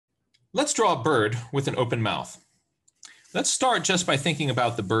Let's draw a bird with an open mouth. Let's start just by thinking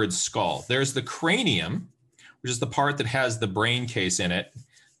about the bird's skull. There's the cranium, which is the part that has the brain case in it.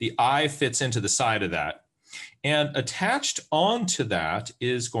 The eye fits into the side of that. And attached onto that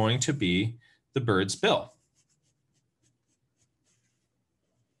is going to be the bird's bill.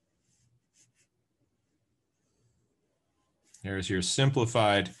 There's your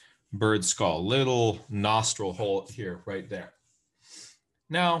simplified bird skull, little nostril hole here, right there.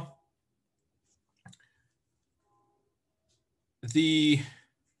 Now, the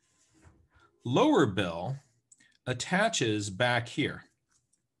lower bill attaches back here.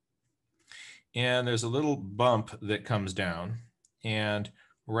 And there's a little bump that comes down, and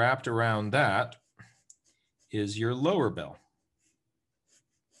wrapped around that is your lower bill.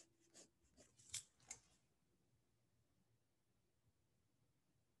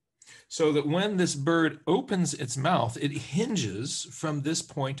 So that when this bird opens its mouth, it hinges from this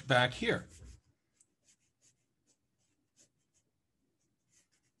point back here.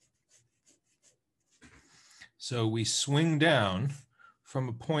 So we swing down from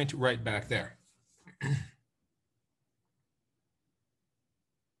a point right back there.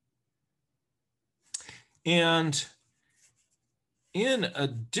 And in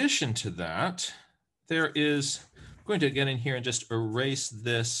addition to that, there is, I'm going to get in here and just erase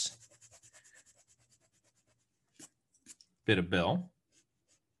this bit of bill.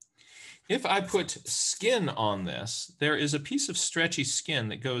 If I put skin on this, there is a piece of stretchy skin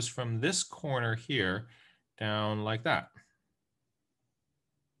that goes from this corner here down like that.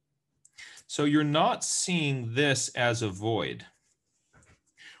 So you're not seeing this as a void.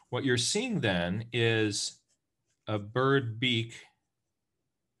 What you're seeing then is a bird beak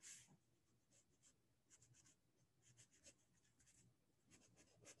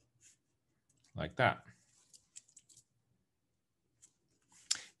like that.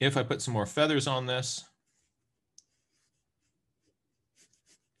 If I put some more feathers on this,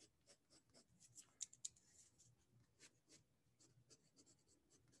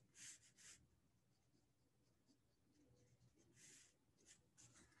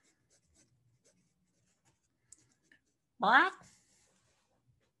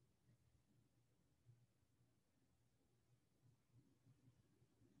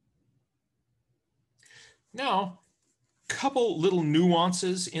 now, couple little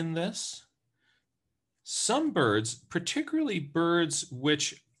nuances in this. Some birds, particularly birds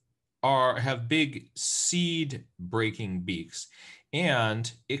which have big seed-breaking beaks,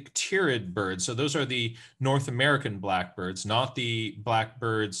 and icterid birds. So those are the North American blackbirds, not the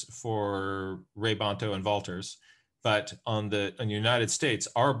blackbirds for Ray Bonto and Valters, but on the United States,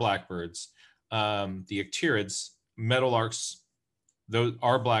 our blackbirds, the icterids, meadowlarks, those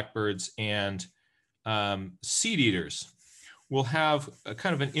are blackbirds, and seed eaters will have a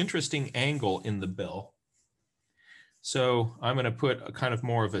kind of an interesting angle in the bill. So I'm going to put a kind of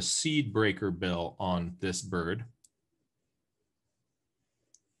more of a seed breaker bill on this bird.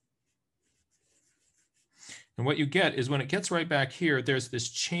 And what you get is when it gets right back here, there's this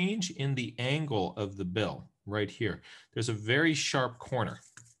change in the angle of the bill right here. There's a very sharp corner.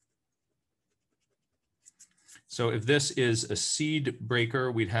 So if this is a seed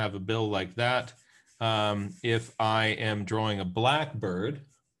breaker, we'd have a bill like that. If I am drawing a blackbird,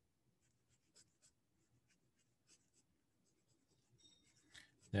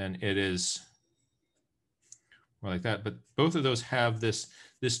 then it is more like that. But both of those have this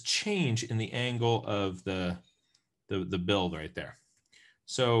change in the angle of the bill right there.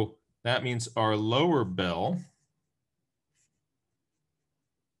 So that means our lower bill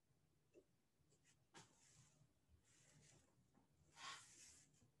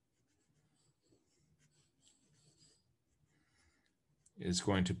is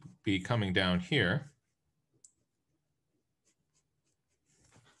going to be coming down here.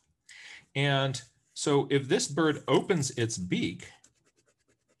 And so if this bird opens its beak,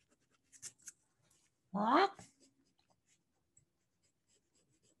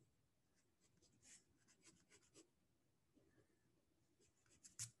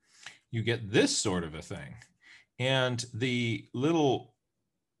 you get this sort of a thing. And the little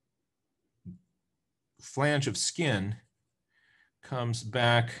flange of skin comes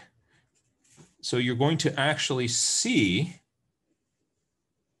back. So you're going to actually see,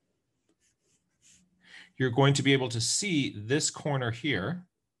 you're going to be able to see this corner here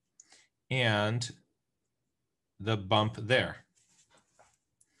and the bump there.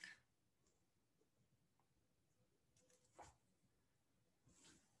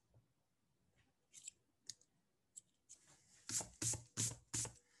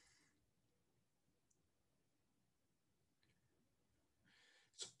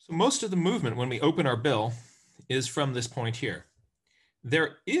 So most of the movement when we open our bill is from this point here.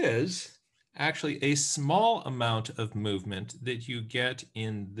 There is actually a small amount of movement that you get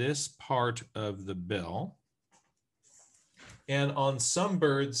in this part of the bill. And on some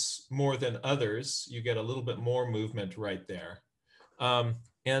birds more than others, you get a little bit more movement right there.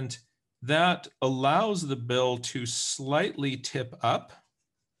 And that allows the bill to slightly tip up.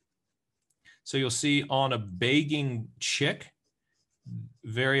 So you'll see on a begging chick,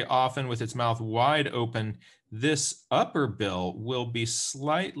 very often with its mouth wide open, this upper bill will be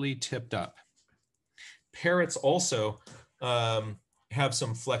slightly tipped up. Parrots also have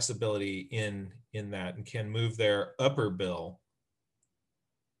some flexibility in that and can move their upper bill.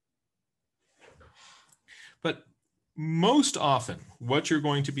 But most often, what you're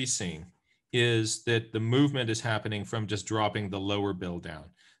going to be seeing is that the movement is happening from just dropping the lower bill down,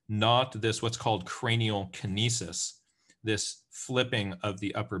 not this what's called cranial kinesis, this flipping of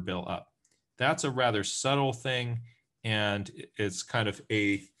the upper bill up. That's a rather subtle thing, and it's kind of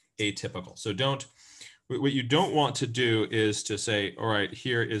atypical. So what you don't want to do is to say, all right,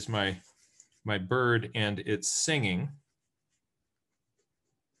 here is my bird and it's singing.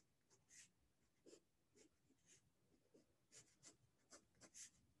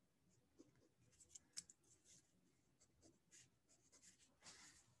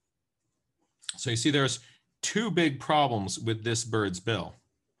 So you see there's two big problems with this bird's bill.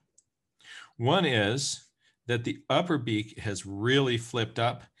 One is that the upper beak has really flipped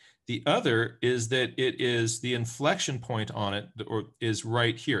up. The other is that it is the inflection point on it, or is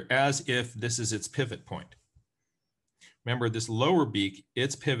right here, as if this is its pivot point. Remember, this lower beak,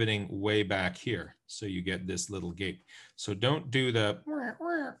 it's pivoting way back here. So you get this little gape. So don't do the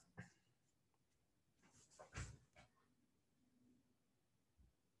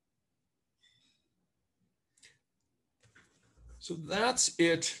So that's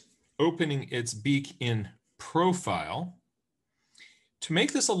it opening its beak in profile. To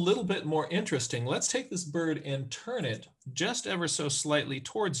make this a little bit more interesting, let's take this bird and turn it just ever so slightly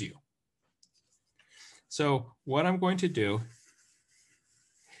towards you. So what I'm going to do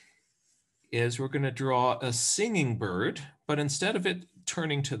is we're going to draw a singing bird, but instead of it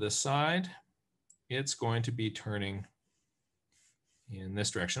turning to the side, it's going to be turning in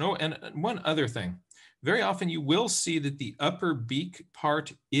this direction. Oh, and one other thing. Very often you will see that the upper beak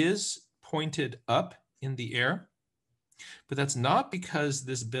part is pointed up in the air, but that's not because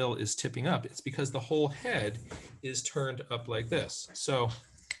this bill is tipping up. It's because the whole head is turned up like this. So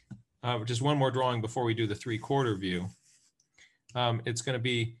just one more drawing before we do the 3/4 view. It's going to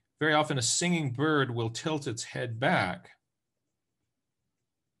be very often a singing bird will tilt its head back.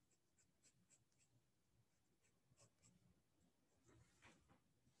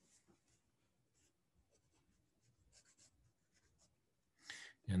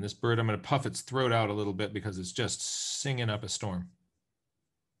 And this bird, I'm going to puff its throat out a little bit because it's just singing up a storm.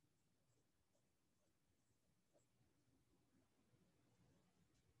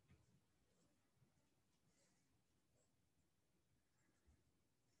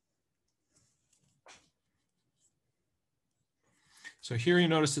 So here you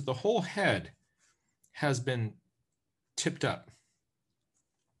notice that the whole head has been tipped up.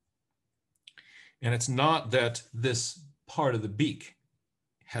 And it's not that this part of the beak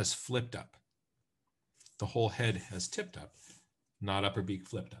has flipped up. The whole head has tipped up, not upper beak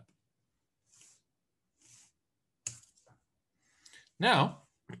flipped up. Now,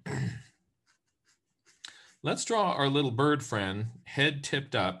 let's draw our little bird friend, head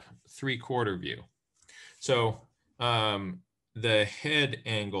tipped up, 3/4 view. So the head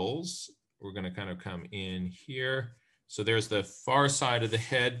angles, we're going to kind of come in here. So there's the far side of the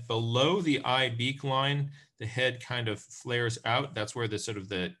head. Below the eye beak line, the head kind of flares out. That's where the sort of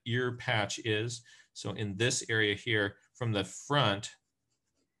the ear patch is. So in this area here, from the front,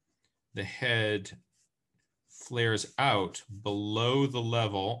 the head flares out below the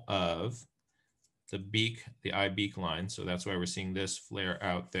level of the beak, the eye beak line. So that's why we're seeing this flare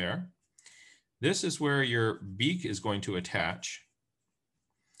out there. This is where your beak is going to attach.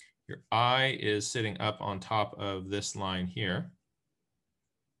 Your eye is sitting up on top of this line here.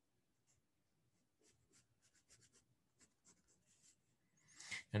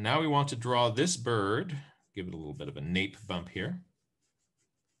 And now we want to draw this bird, give it a little bit of a nape bump here.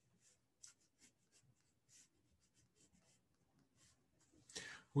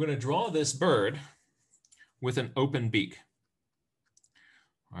 We're going to draw this bird with an open beak.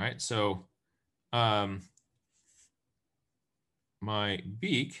 All right, so my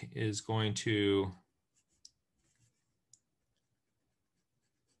beak is going to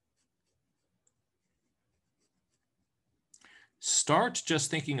start just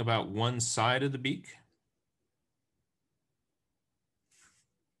thinking about one side of the beak.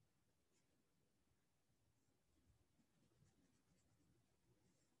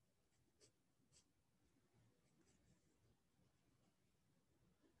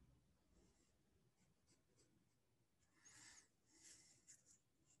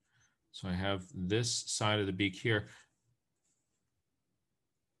 So I have this side of the beak here.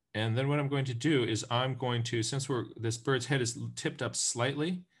 And then what I'm going to do is I'm going to, since this bird's head is tipped up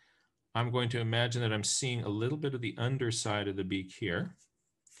slightly, I'm going to imagine that I'm seeing a little bit of the underside of the beak here.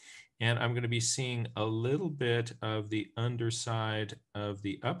 And I'm going to be seeing a little bit of the underside of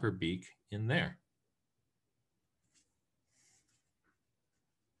the upper beak in there.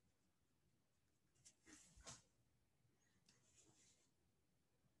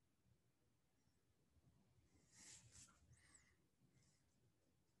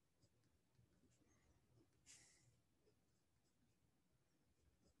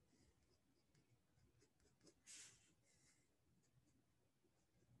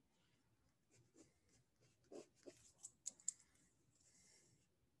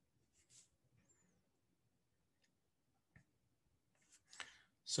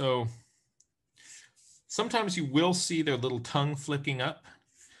 So sometimes you will see their little tongue flicking up.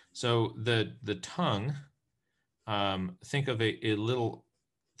 So the tongue, think of a little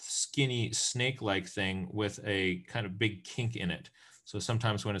skinny snake-like thing with a kind of big kink in it. So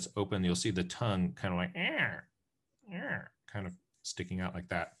sometimes when it's open, you'll see the tongue kind of like, kind of sticking out like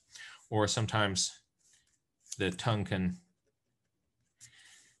that. Or sometimes the tongue can,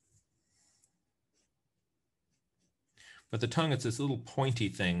 but the tongue is this little pointy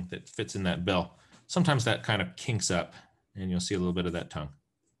thing that fits in that bill. Sometimes that kind of kinks up and you'll see a little bit of that tongue.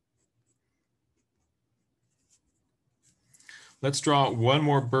 Let's draw one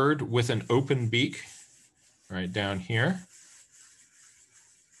more bird with an open beak right down here.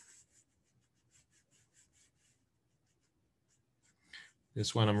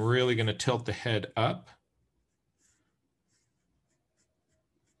 This one, I'm really going to tilt the head up.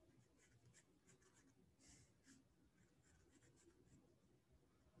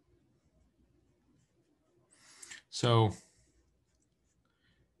 So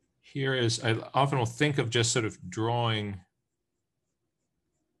here is, I often will think of just sort of drawing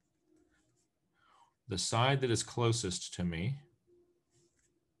the side that is closest to me.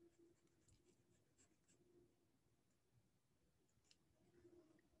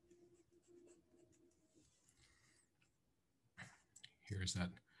 Here's that.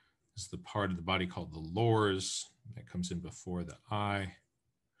 This is the part of the body called the lores that comes in before the eye.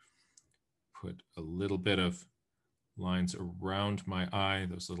 Put a little bit of lines around my eye,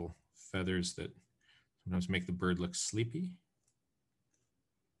 those little feathers that sometimes make the bird look sleepy.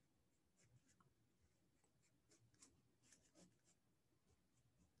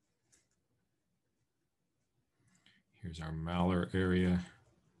 Here's our malar area,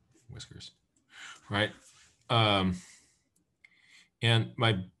 whiskers, right? And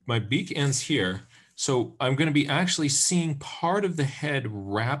my beak ends here. So I'm going to be actually seeing part of the head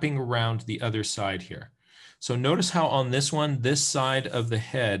wrapping around the other side here. So notice how on this one, this side of the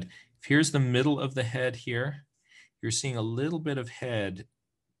head, if here's the middle of the head here, you're seeing a little bit of head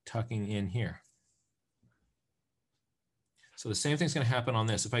tucking in here. So the same thing's going to happen on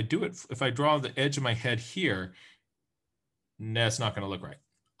this. If I draw the edge of my head here, that's not going to look right.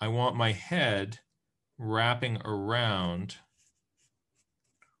 I want my head wrapping around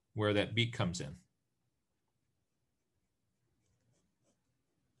where that beak comes in.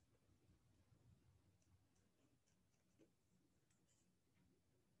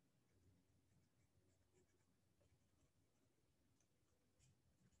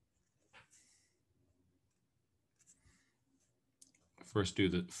 First do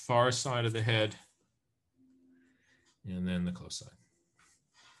the far side of the head and then the close side.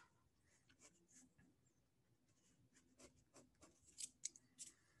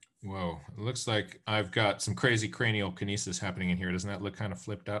 Whoa, it looks like I've got some crazy cranial kinesis happening in here. Doesn't that look kind of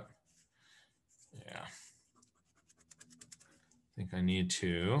flipped up? Yeah. I think I need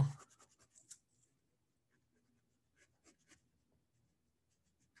to.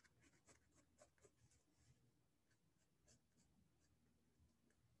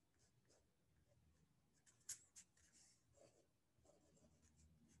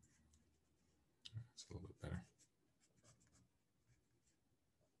 That's a little bit better.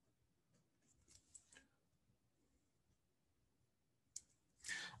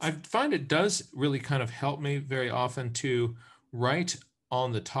 I find it does really kind of help me very often to write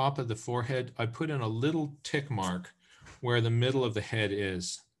on the top of the forehead. I put in a little tick mark where the middle of the head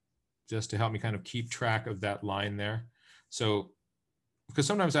is, just to help me kind of keep track of that line there. So, because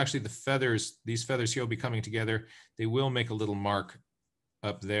sometimes actually the feathers, these feathers here will be coming together, they will make a little mark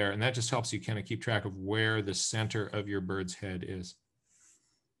up there, and that just helps you kind of keep track of where the center of your bird's head is.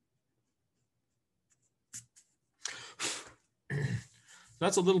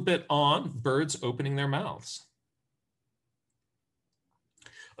 That's a little bit on birds opening their mouths.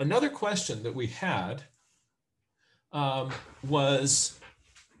 Another question that we had was,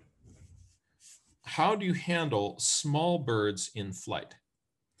 how do you handle small birds in flight?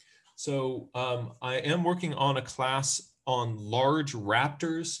 So I am working on a class on large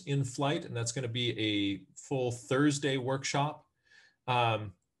raptors in flight, and that's going to be a full Thursday workshop.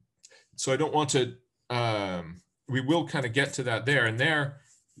 So I don't want to, we will kind of get to that there, and there,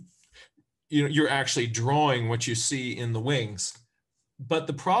 you know, you're actually drawing what you see in the wings. But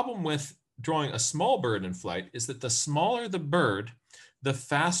the problem with drawing a small bird in flight is that the smaller the bird, the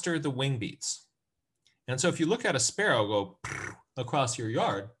faster the wing beats. And so if you look at a sparrow go across your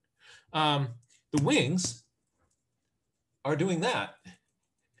yard, the wings are doing that.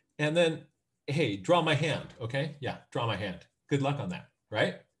 And then, hey, draw my hand, okay? Yeah, draw my hand. Good luck on that,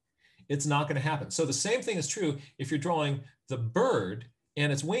 right? It's not going to happen. So the same thing is true if you're drawing the bird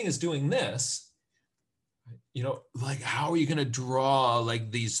and its wing is doing this. You know, like, how are you going to draw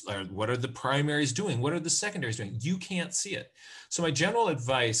like these? What are the primaries doing? What are the secondaries doing? You can't see it. So my general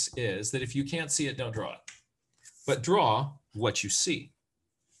advice is that if you can't see it, don't draw it, but draw what you see.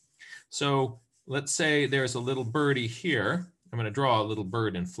 So let's say there's a little birdie here. I'm going to draw a little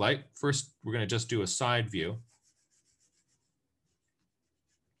bird in flight. First, we're going to just do a side view.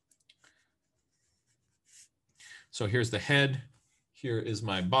 So here's the head. Here is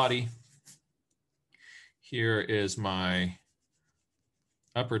my body. Here is my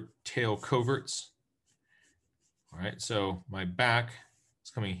upper tail coverts. All right, so my back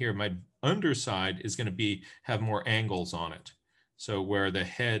is coming here. My underside is going to have more angles on it. So where the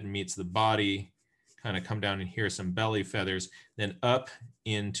head meets the body, kind of come down in here, some belly feathers, then up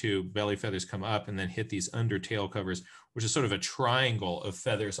into belly feathers, come up and then hit these under tail covers, which is sort of a triangle of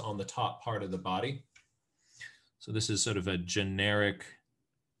feathers on the top part of the body. So this is sort of a generic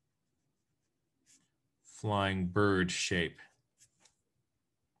flying bird shape.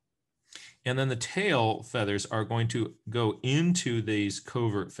 And then the tail feathers are going to go into these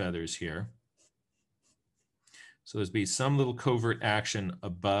covert feathers here. So there's be some little covert action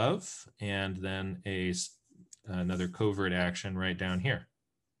above and then another covert action right down here.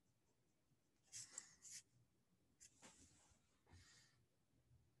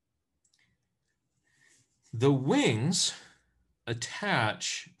 The wings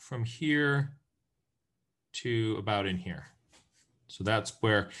attach from here to about in here. So that's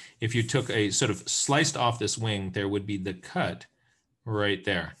where, if you took a sort of sliced off this wing, there would be the cut right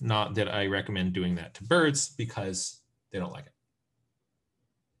there. Not that I recommend doing that to birds because they don't like it.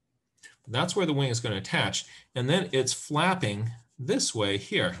 But that's where the wing is going to attach. And then it's flapping this way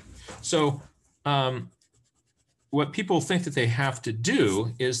here. So what people think that they have to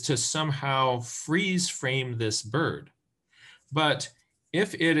do is to somehow freeze frame this bird. But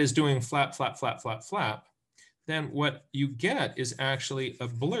if it is doing flap, flap, flap, flap, flap, then what you get is actually a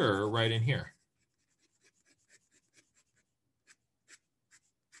blur right in here.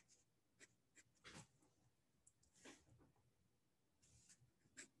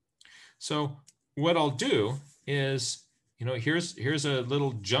 So what I'll do is, you know, here's a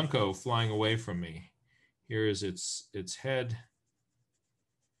little junco flying away from me. Here's its head.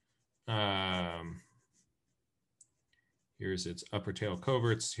 Here's its upper tail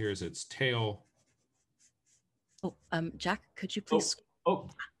coverts. Here's its tail. Oh, Jack, could you please? Oh,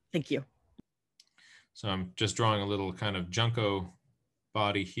 thank you. So I'm just drawing a little kind of junco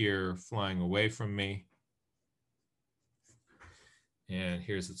body here flying away from me. And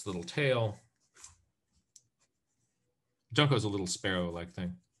here's its little tail. Junco is a little sparrow-like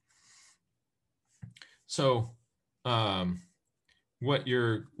thing. So what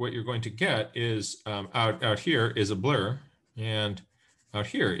you're going to get is out here is a blur, and out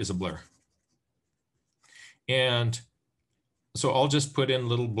here is a blur. And so I'll just put in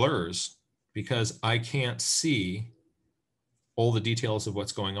little blurs because I can't see all the details of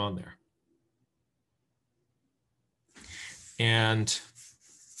what's going on there. And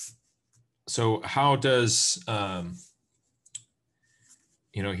so how does,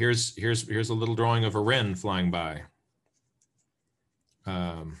 you know, here's a little drawing of a wren flying by.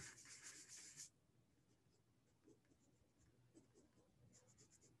 Gonna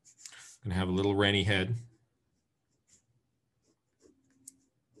have a little wrenny head.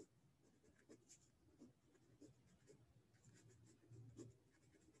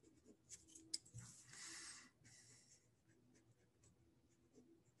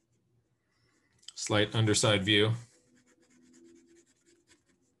 Slight underside view.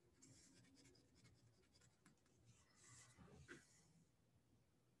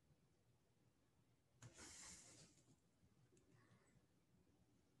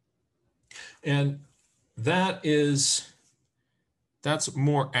 And that's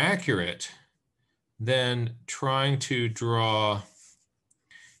more accurate than trying to draw,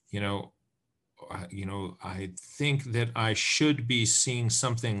 I think that I should be seeing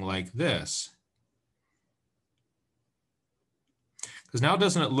something like this. Because now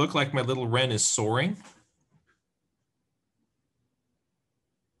doesn't it look like my little wren is soaring?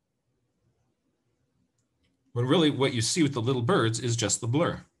 When really what you see with the little birds is just the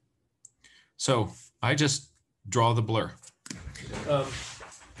blur. So I just draw the blur.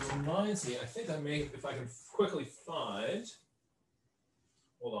 Reminds me, I think I may, if I can quickly find,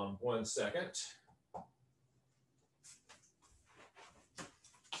 hold on 1 second.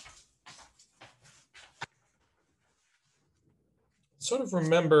 Sort of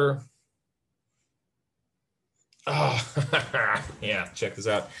remember, oh, yeah, check this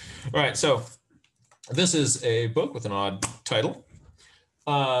out. All right, so this is a book with an odd title.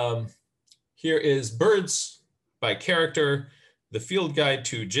 Here is Birds by Character, the Field Guide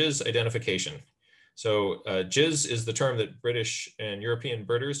to Jizz Identification. So jizz is the term that British and European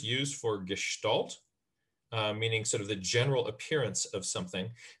birders use for gestalt, meaning sort of the general appearance of something.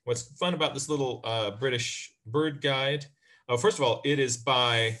 What's fun about this little British bird guide, first of all, it is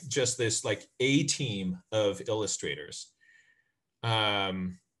by just this like A-team of illustrators.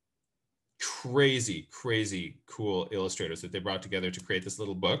 Crazy, crazy cool illustrators that they brought together to create this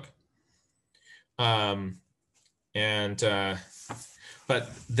little book. But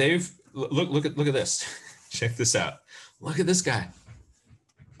they've, look at this. Check this out. Look at this guy.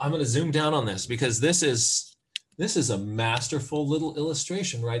 I'm going to zoom down on this because this is a masterful little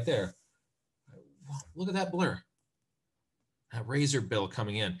illustration right there. Look at that blur. That razor bill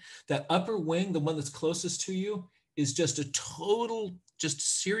coming in. That upper wing, the one that's closest to you, is just a total,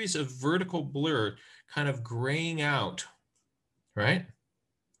 just series of vertical blur kind of graying out, right?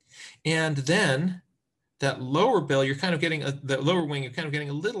 And then that lower bill, you're kind of getting, that lower wing, you're kind of getting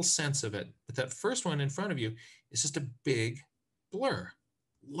a little sense of it. But that first one in front of you is just a big blur.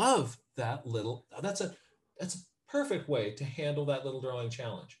 Love that little, that's a perfect way to handle that little drawing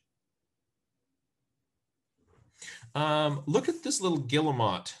challenge. Look at this little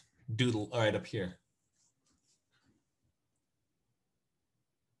guillemot doodle right up here.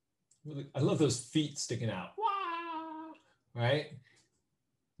 I love those feet sticking out, right?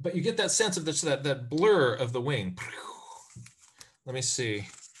 But you get that sense of this, that blur of the wing. Let me see.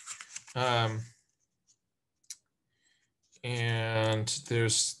 And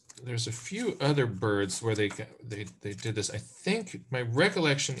there's a few other birds where they did this. I think my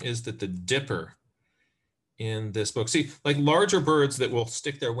recollection is that the dipper in this book, see, like larger birds that will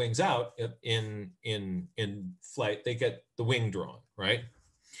stick their wings out in flight, they get the wing drawn, right?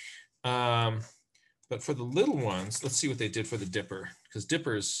 But for the little ones, let's see what they did for the dipper, because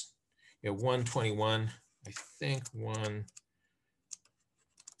dippers, 121, I think one.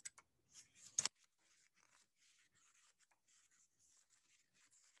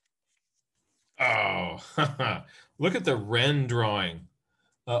 Oh, look at the wren drawing.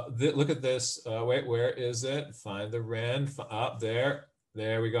 Look at this. Wait, where is it? Find the wren. Up there.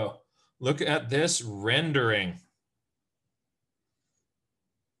 There we go. Look at this rendering.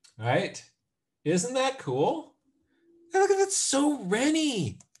 All right. Isn't that cool? Look at that. So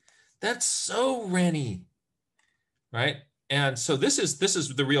wrenny. That's so wrenny. Right. And so this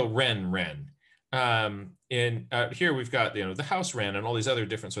is the real wren. Here we've got the house wren and all these other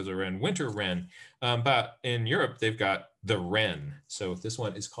different sorts of wren, winter wren, but in Europe they've got the wren. So this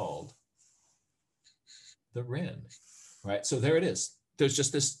one is called the wren, right? So there it is. There's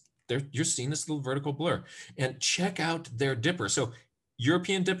just this. You're seeing this little vertical blur, and check out their dipper. So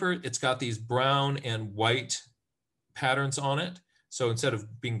European dipper, it's got these brown and white patterns on it. So instead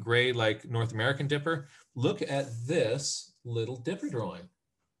of being gray like North American dipper, look at this little dipper drawing.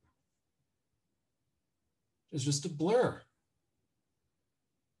 It's just a blur.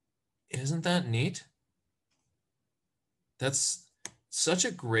 Isn't that neat? That's such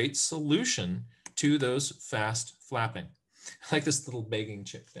a great solution to those fast flapping. I like this little begging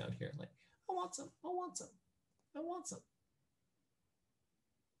chick down here. Like, I want some, I want some, I want some.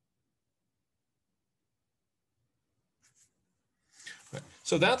 Right.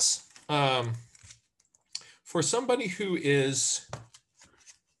 So that's for somebody who is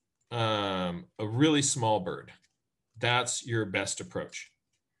a really small bird, that's your best approach.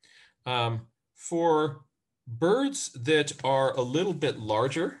 For birds that are a little bit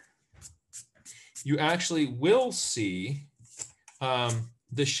larger, you actually will see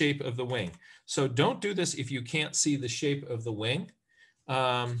the shape of the wing. So don't do this if you can't see the shape of the wing.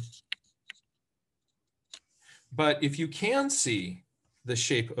 But if you can see the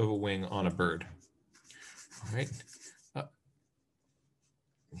shape of a wing on a bird, all right,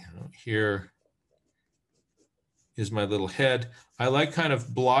 here is my little head. I like kind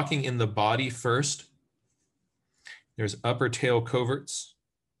of blocking in the body first. There's upper tail coverts,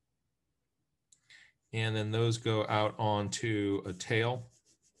 and then those go out onto a tail.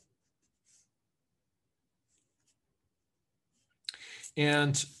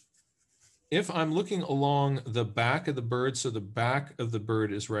 And if I'm looking along the back of the bird, so the back of the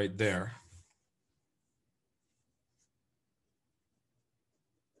bird is right there.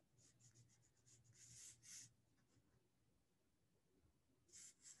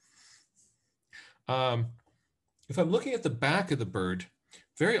 If I'm looking at the back of the bird,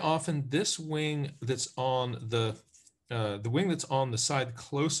 very often this wing that's on the wing that's on the side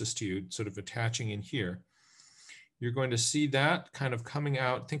closest to you, sort of attaching in here, you're going to see that kind of coming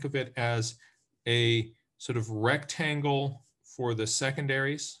out. Think of it as a sort of rectangle for the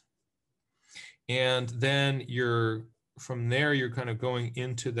secondaries. And then from there, you're kind of going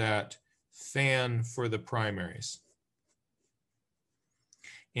into that fan for the primaries.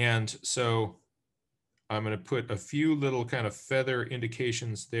 And so I'm going to put a few little kind of feather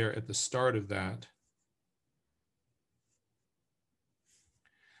indications there at the start of that.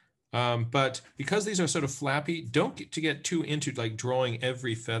 But because these are sort of flappy, don't get too into like drawing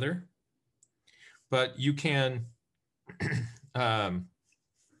every feather, but you can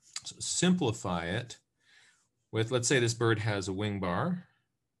simplify it with, let's say this bird has a wing bar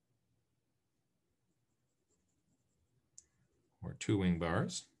or 2 wing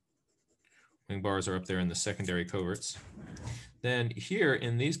bars. Wing bars are up there in the secondary coverts. Then here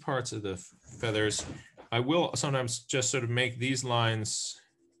in these parts of the feathers, I will sometimes just sort of make these lines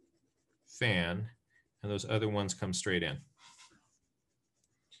fan and those other ones come straight in.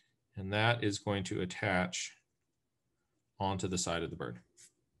 And that is going to attach onto the side of the bird.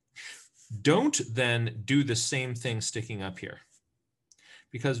 Don't then do the same thing sticking up here.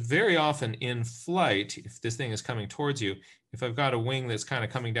 Because very often in flight, if this thing is coming towards you, if I've got a wing that's kind of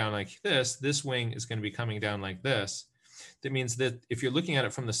coming down like this wing is going to be coming down like this. That means that if you're looking at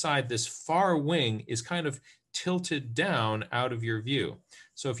it from the side, this far wing is kind of tilted down out of your view.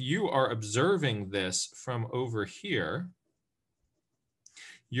 So if you are observing this from over here,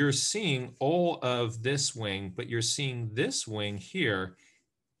 you're seeing all of this wing, but you're seeing this wing here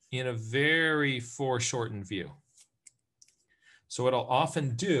in a very foreshortened view. So what I'll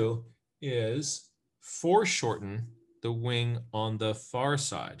often do is foreshorten the wing on the far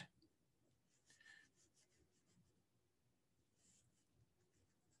side.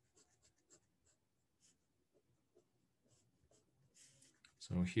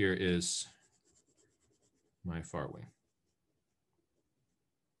 So here is my far wing.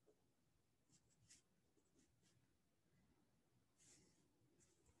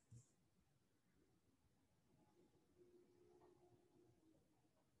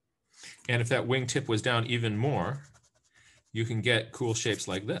 And if that wingtip was down even more, you can get cool shapes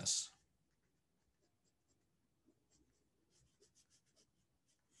like this.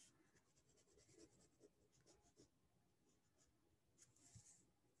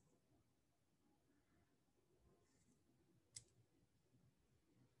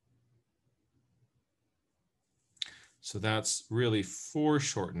 So that's really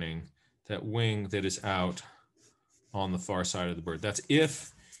foreshortening that wing that is out on the far side of the bird. That's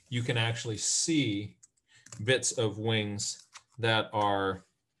if you can actually see bits of wings that are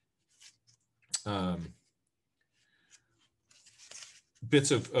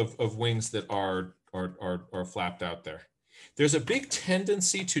bits of wings that are flapped out there. There's a big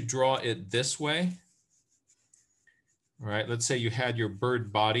tendency to draw it this way. All right, let's say you had your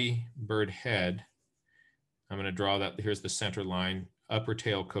bird body, bird head. I'm going to draw that. Here's the center line, upper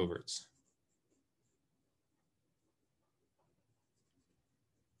tail coverts.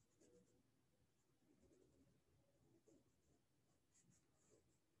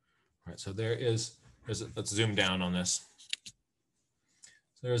 All right, so let's zoom down on this.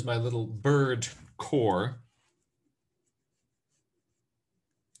 So there's my little bird core.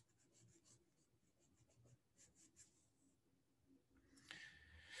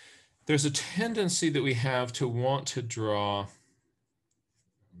 There's a tendency that we have to want to draw.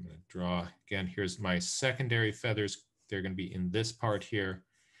 I'm going to draw, again, here's my secondary feathers. They're going to be in this part here.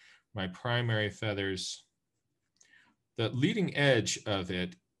 My primary feathers. The leading edge of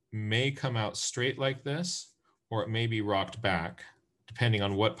it may come out straight like this, or it may be rocked back, depending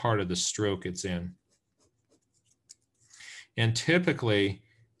on what part of the stroke it's in. And typically,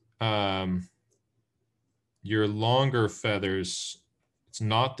 your longer feathers, it's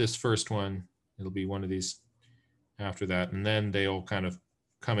not this first one, it'll be one of these after that, and then they'll kind of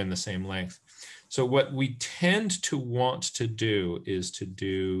come in the same length. So what we tend to want to do is to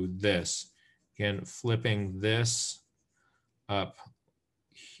do this. Again, flipping this up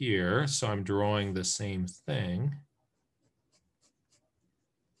here, so I'm drawing the same thing.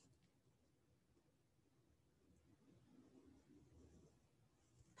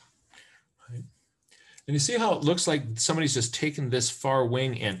 And you see how it looks like somebody's just taken this far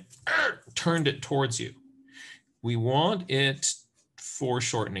wing and turned it towards you. We want it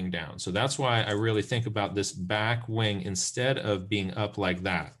foreshortening down. So that's why I really think about this back wing instead of being up like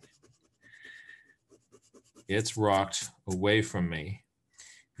that. It's rocked away from me.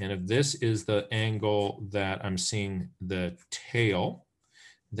 And if this is the angle that I'm seeing the tail,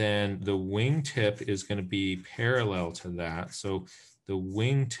 then the wingtip is going to be parallel to that. So the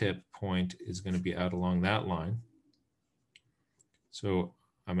wingtip point is going to be out along that line. So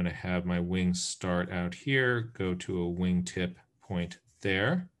I'm going to have my wings start out here, go to a wingtip point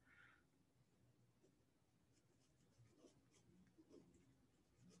there.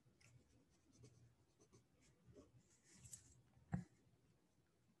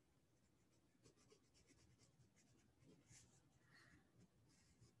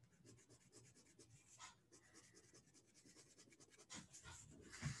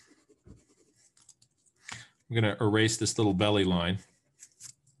 I'm going to erase this little belly line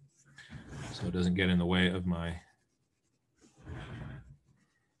so it doesn't get in the way of my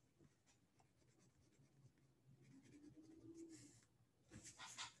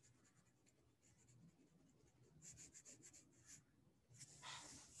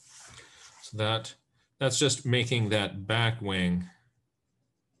so that's just making that back wing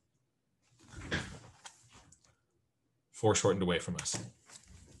foreshortened away from us.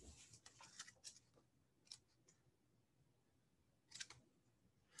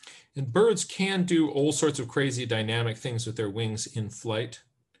 And birds can do all sorts of crazy dynamic things with their wings in flight.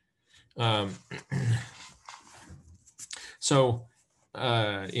 So,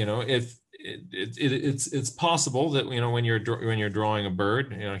 you know, if it's possible that, you know, when you're drawing a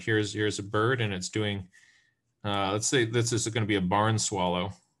bird, you know, here's a bird and it's doing, let's say this is going to be a barn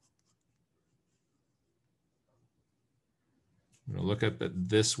swallow. I'm going to look up at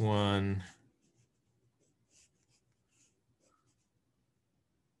this one.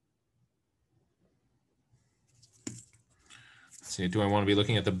 See, do I want to be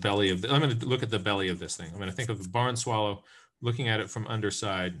looking at the belly of I'm going to look at the belly of this thing. I'm going to think of the barn swallow, looking at it from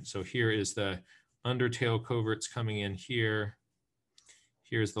underside. So here is the undertail coverts coming in here.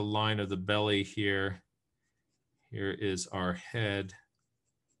 Here's the line of the belly here. Here is our head.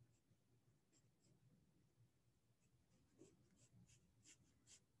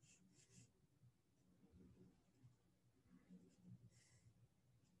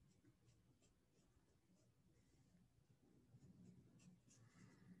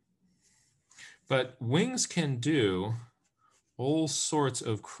 But wings can do all sorts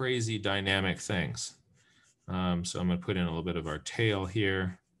of crazy dynamic things. So I'm going to put in a little bit of our tail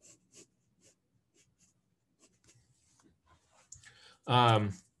here.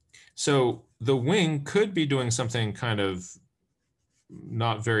 So the wing could be doing something kind of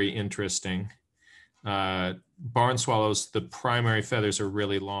not very interesting. Barn swallows, the primary feathers are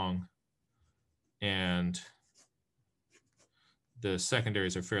really long, and the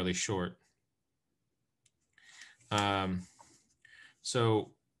secondaries are fairly short.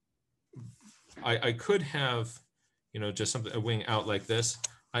 So I could have, you know, just a wing out like this.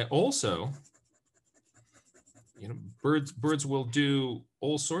 I also, you know, birds will do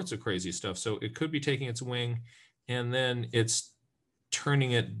all sorts of crazy stuff. So it could be taking its wing and then it's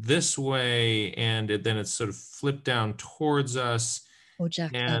turning it this way, and then it's sort of flipped down towards us. Oh,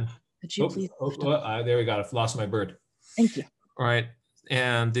 Jack, and could you please? There we go. I've lost my bird. Thank you. All right.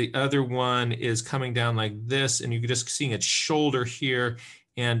 And the other one is coming down like this, and you're just seeing its shoulder here,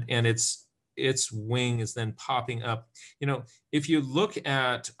 and its wing is then popping up. You know, if you look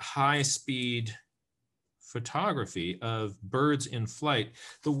at high-speed photography of birds in flight,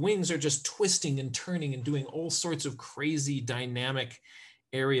 the wings are just twisting and turning and doing all sorts of crazy dynamic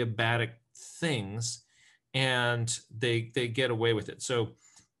aerobatic things, and they get away with it. So,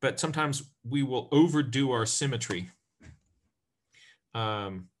 but sometimes we will overdo our symmetry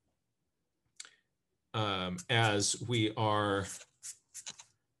as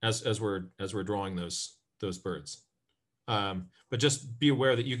we're drawing those birds. But just be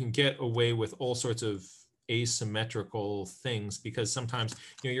aware that you can get away with all sorts of asymmetrical things, because sometimes,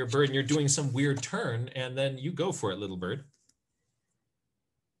 you know, you're a bird and you're doing some weird turn, and then you go for it, little bird.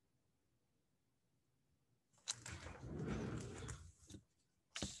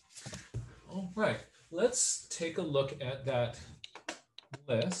 All right, let's take a look at that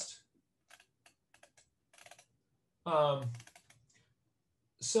list.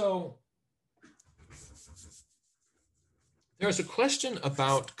 So there's a question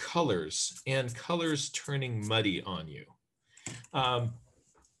about colors and colors turning muddy on you.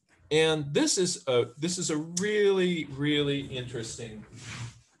 And this is a really, really interesting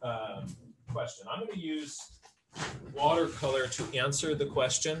question. I'm going to use watercolor to answer the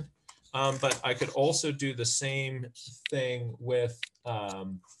question, but I could also do the same thing with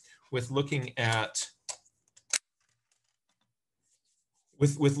looking at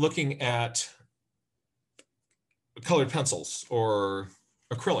looking at colored pencils or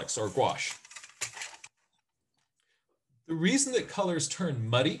acrylics or gouache. The reason that colors turn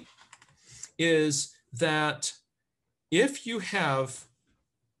muddy is that if you have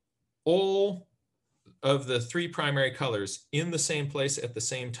all of the three primary colors in the same place at the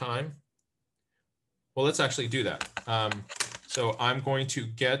same time, well, let's actually do that. So I'm going to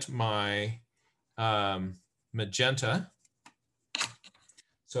get my magenta.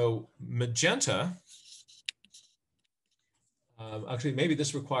 So magenta, actually, maybe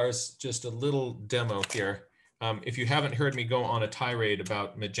this requires just a little demo here. If you haven't heard me go on a tirade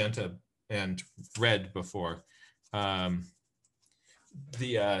about magenta and red before,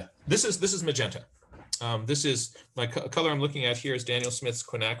 this is magenta. This is my color I'm looking at here is Daniel Smith's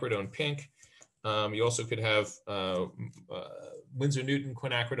quinacridone pink. You also could have Winsor Newton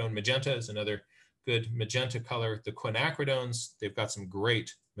quinacridone magenta is another good magenta color. The quinacridones, they've got some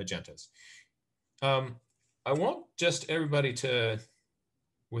great magentas. I want just everybody to,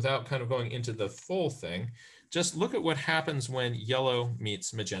 without kind of going into the full thing, just look at what happens when yellow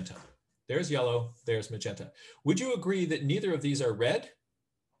meets magenta. There's yellow, there's magenta. Would you agree that neither of these are red?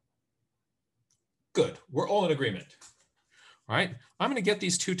 Good, we're all in agreement. All right, I'm gonna get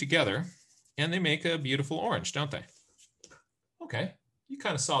these two together and they make a beautiful orange, don't they? Okay, you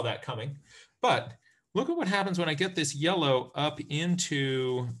kind of saw that coming, but look at what happens when I get this yellow up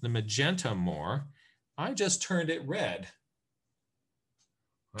into the magenta more. I just turned it red.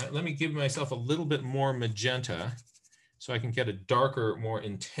 All right, let me give myself a little bit more magenta so I can get a darker, more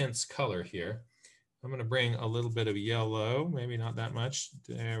intense color here. I'm going to bring a little bit of yellow, maybe not that much.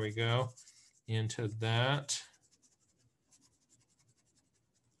 There we go, into that.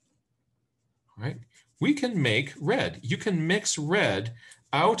 All right, we can make red. You can mix red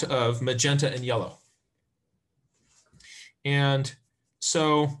out of magenta and yellow. And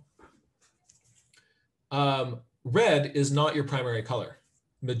so red is not your primary color.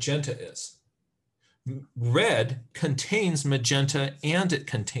 Magenta is. Red contains magenta and it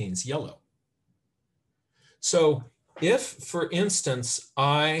contains yellow. So if, for instance,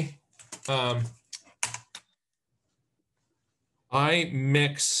 I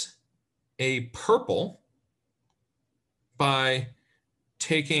mix a purple by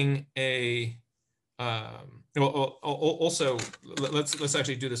taking a also let's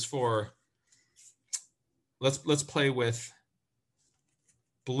actually do this for let's play with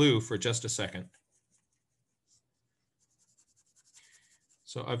blue for just a second.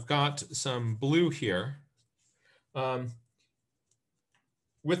 So I've got some blue here.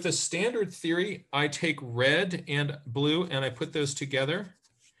 With the standard theory, I take red and blue and I put those together.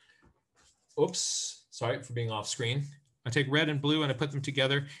 Oops, sorry for being off screen. I take red and blue and I put them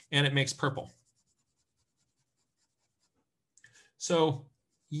together and it makes purple. So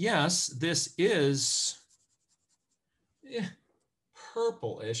yes, this is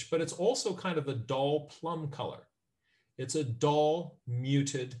purple-ish, but it's also kind of a dull plum color. It's a dull,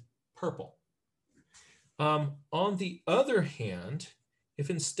 muted purple. On the other hand, if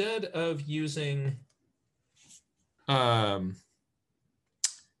instead of using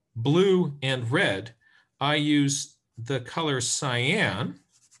blue and red, I use the color cyan,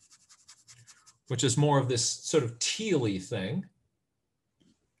 which is more of this sort of teal-y thing,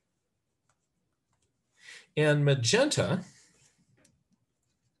 and magenta,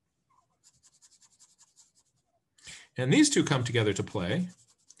 and these two come together to play,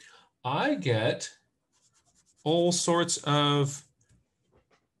 I get all sorts of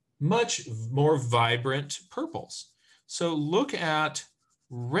much more vibrant purples. So look at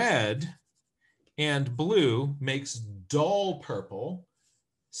red and blue makes dull purple.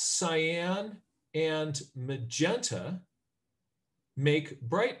 Cyan and magenta make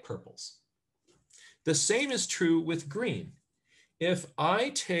bright purples. The same is true with green. If I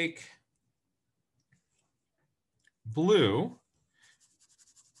take blue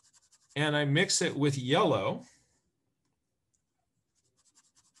and I mix it with yellow,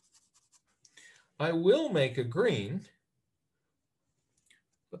 I will make a green.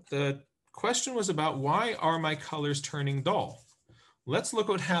 But the question was about why are my colors turning dull? Let's look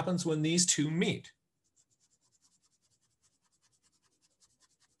what happens when these two meet.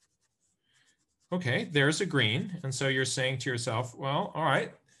 Okay, there's a green. And so you're saying to yourself, well, all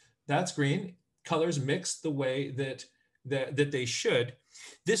right, that's green. Colors mix the way that they should.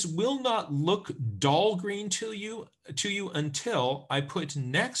 This will not look dull green to you until I put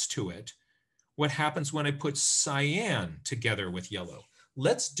next to it what happens when I put cyan together with yellow.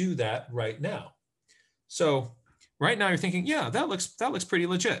 Let's do that right now. So right now you're thinking, yeah, that looks pretty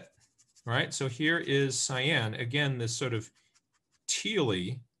legit. All right, so here is cyan. Again, this sort of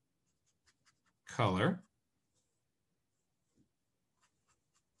tealy color.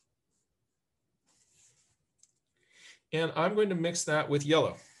 And I'm going to mix that with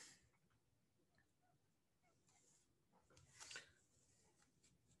yellow.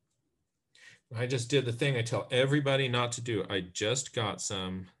 I just did the thing I tell everybody not to do. I just got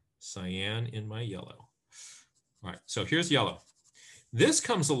some cyan in my yellow. All right, so here's yellow. This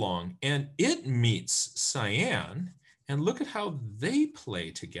comes along and it meets cyan, and look at how they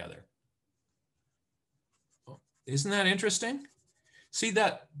play together. Oh, isn't that interesting? See,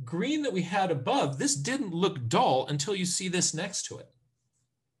 that green that we had above, this didn't look dull until you see this next to it.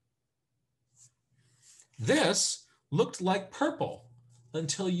 This looked like purple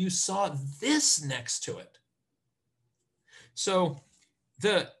until you saw this next to it. So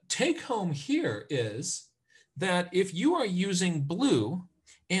the take home here is that if you are using blue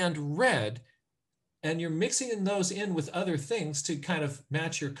and red and you're mixing those in with other things to kind of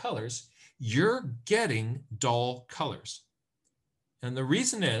match your colors, you're getting dull colors. And the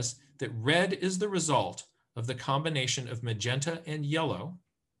reason is that red is the result of the combination of magenta and yellow,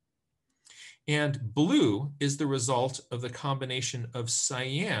 and blue is the result of the combination of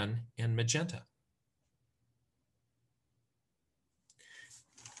cyan and magenta.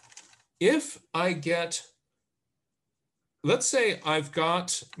 If I get, let's say I've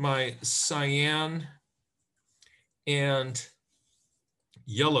got my cyan and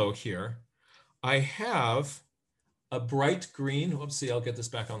yellow here, I have a bright green. Let's see, I'll get this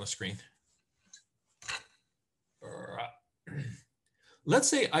back on the screen. Let's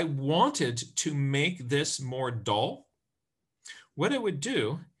say I wanted to make this more dull. What I would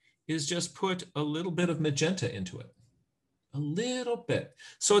do is just put a little bit of magenta into it. A little bit.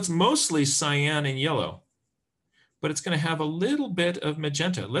 So it's mostly cyan and yellow, but it's going to have a little bit of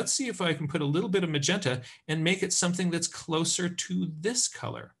magenta. Let's see if I can put a little bit of magenta and make it something that's closer to this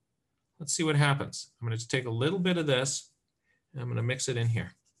color. Let's see what happens. I'm going to take a little bit of this and I'm going to mix it in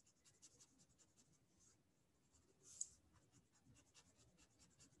here.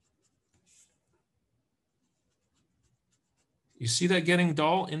 You see that getting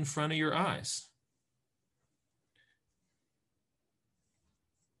dull in front of your eyes.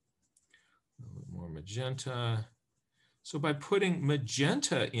 A little more magenta. So by putting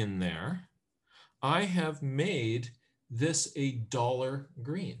magenta in there, I have made this a duller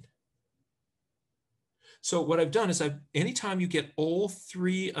green. So what I've done is anytime you get all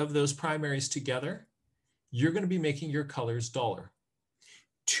three of those primaries together, you're going to be making your colors duller.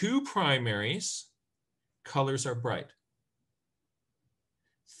 Two primaries, colors are bright.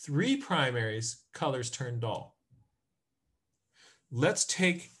 Three primaries, colors turn dull. Let's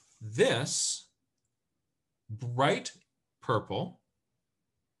take this bright purple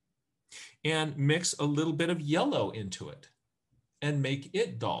and mix a little bit of yellow into it and make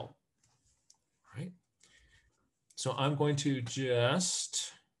it dull. Right? So I'm going to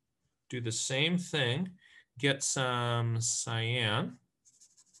just do the same thing, get some cyan.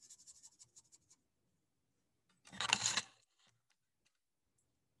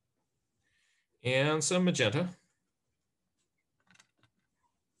 And some magenta.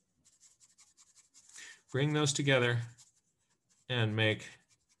 Bring those together and make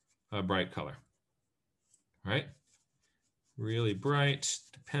a bright color. All right? Really bright,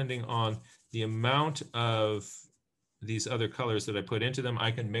 depending on the amount of these other colors that I put into them, I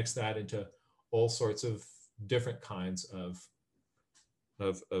can mix that into all sorts of different kinds of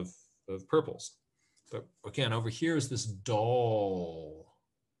purples. But again, over here is this dull,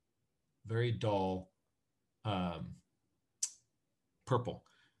 very dull purple.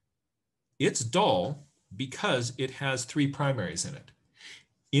 It's dull because it has three primaries in it.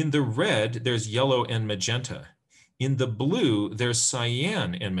 In the red, there's yellow and magenta. In the blue, there's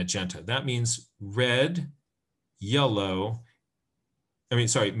cyan and magenta. That means red, yellow,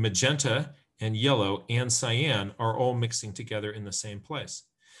 magenta and yellow and cyan are all mixing together in the same place.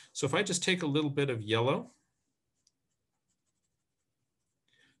 So if I just take a little bit of yellow,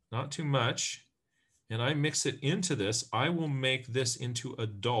 not too much, and I mix it into this, I will make this into a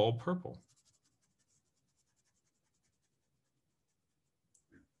dull purple.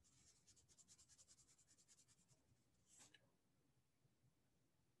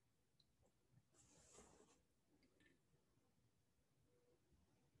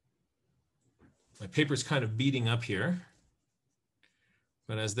 My paper's kind of beating up here.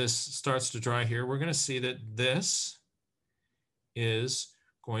 But as this starts to dry here, we're going to see that this is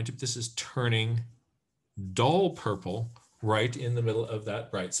turning dull purple right in the middle of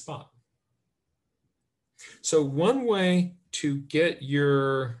that bright spot. So one way to get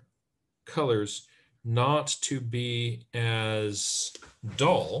your colors not to be as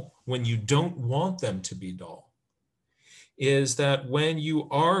dull when you don't want them to be dull is that when you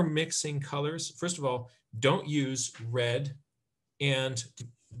are mixing colors, first of all, don't use red and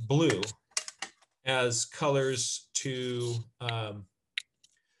blue as colors to,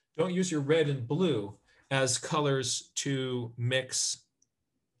 don't use your red and blue as colors to mix,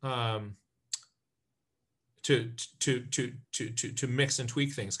 to mix and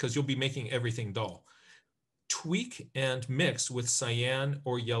tweak things, because you'll be making everything dull. Tweak and mix with cyan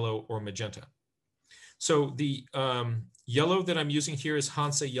or yellow or magenta. So the yellow that I'm using here is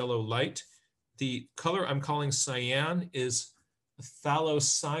Hansa Yellow Light. The color I'm calling cyan is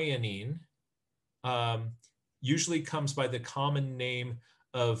phthalocyanine. Usually comes by the common name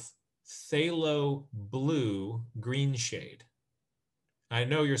of phthalo blue green shade. I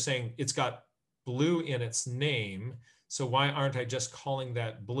know you're saying it's got blue in its name, so why aren't I just calling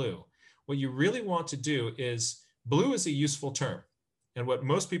that blue? What you really want to do is, blue is a useful term. And what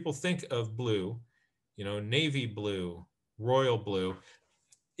most people think of blue, you know, navy blue, royal blue,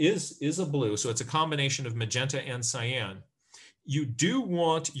 is a blue. So it's a combination of magenta and cyan. You do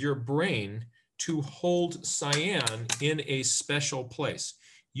want your brain to hold cyan in a special place.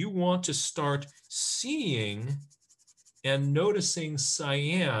 You want to start seeing and noticing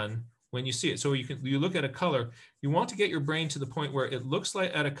cyan when you see it. So you look at a color, you want to get your brain to the point where it looks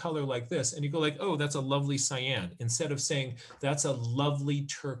like at a color like this, and you go like, oh, that's a lovely cyan, instead of saying that's a lovely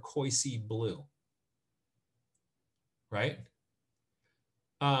turquoisey blue, right?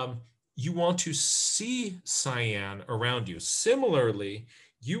 You want to see cyan around you. Similarly,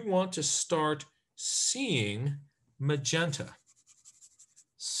 you want to start seeing magenta.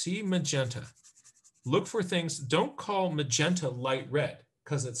 See magenta. Look for things. Don't call magenta light red,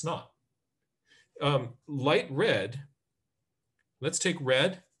 because it's not. Light red, let's take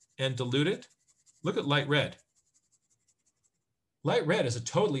red and dilute it. Look at light red. Light red is a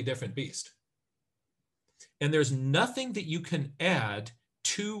totally different beast. And there's nothing that you can add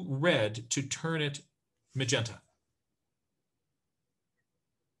to red to turn it magenta.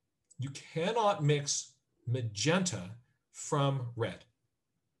 You cannot mix magenta from red.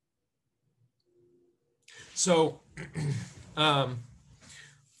 So a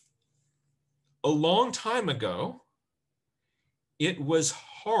long time ago, it was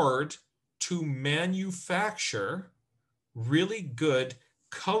hard to manufacture really good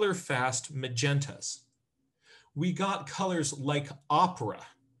color-fast magentas. We got colors like opera,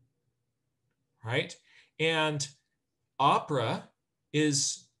 right? And opera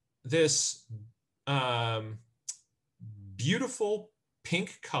is this beautiful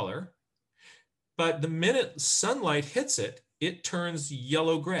pink color, but the minute sunlight hits it, it turns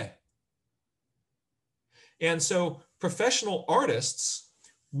yellow-gray. And so professional artists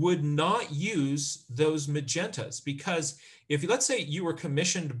would not use those magentas, because if, let's say, you were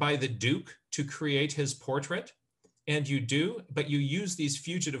commissioned by the Duke to create his portrait, and you do, but you use these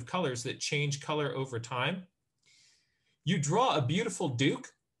fugitive colors that change color over time, you draw a beautiful Duke,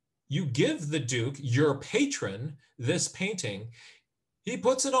 you give the Duke, your patron, this painting, he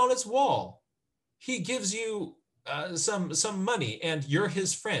puts it on his wall. He gives you some money, and you're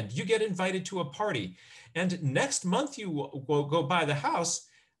his friend. You get invited to a party. And next month you will go by the house,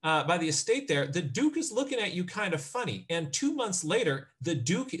 by the estate there, the Duke is looking at you kind of funny. And 2 months later, the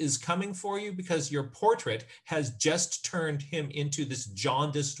Duke is coming for you because your portrait has just turned him into this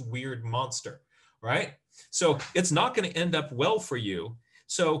jaundiced, weird monster, right? So it's not going to end up well for you.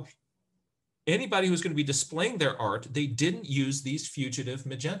 So anybody who's going to be displaying their art, they didn't use these fugitive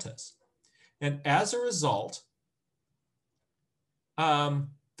magentas. And as a result,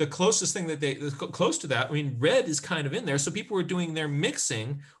 the closest thing that close to that, I mean, red is kind of in there. So people were doing their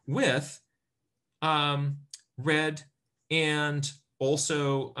mixing with red and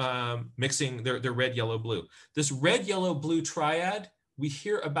also mixing their red, yellow, blue. This red, yellow, blue triad We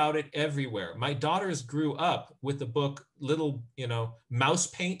hear about it everywhere. My daughters grew up with the book Little, Mouse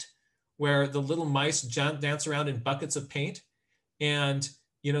Paint, where the little mice dance around in buckets of paint. And,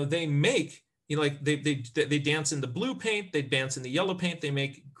 they make, like they dance in the blue paint, they dance in the yellow paint, they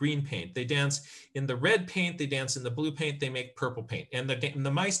make green paint. They dance in the red paint, they dance in the blue paint, they make purple paint. And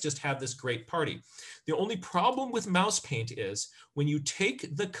the mice just have this great party. The only problem with mouse paint is when you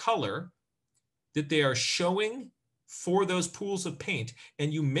take the color that they are showing for those pools of paint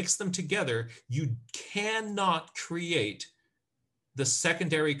and you mix them together, you cannot create the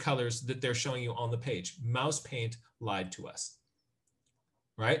secondary colors that they're showing you on the page. Mouse paint lied to us,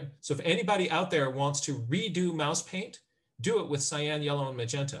 right? So if anybody out there wants to redo mouse paint, do it with cyan, yellow, and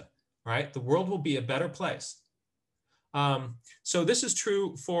magenta, right? The world will be a better place. So this is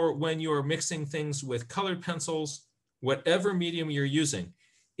true for when you're mixing things with colored pencils, whatever medium you're using.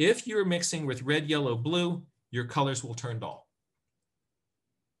 If you're mixing with red, yellow, blue, your colors will turn dull.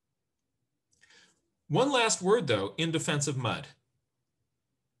 One last word, though, in defense of mud.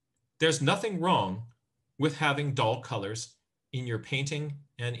 There's nothing wrong with having dull colors in your painting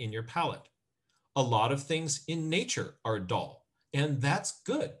and in your palette. A lot of things in nature are dull, and that's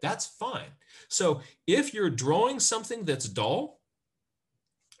good. That's fine. So if you're drawing something that's dull,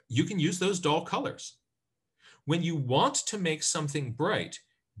 you can use those dull colors. When you want to make something bright,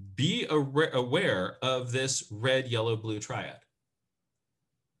 be aware of this red, yellow, blue triad.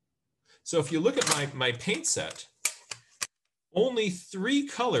 So if you look at my paint set, only 3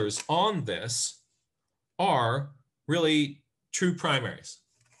 colors on this are really true primaries,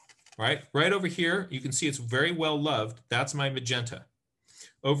 right? Right over here, you can see it's very well loved. That's my magenta.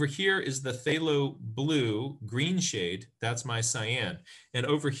 Over here is the phthalo blue green shade. That's my cyan. And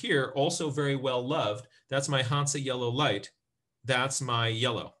over here, also very well loved, that's my Hansa yellow light. That's my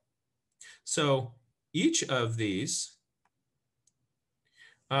yellow. So each of these,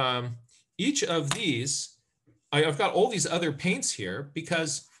 I've got all these other paints here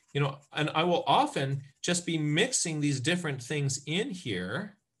because, and I will often just be mixing these different things in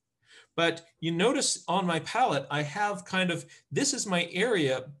here. But you notice on my palette, I have this is my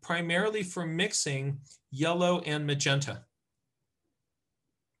area primarily for mixing yellow and magenta.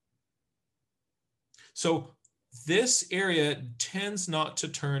 So this area tends not to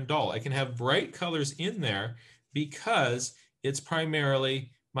turn dull. I can have bright colors in there because it's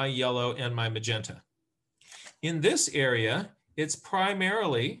primarily my yellow and my magenta. In this area, it's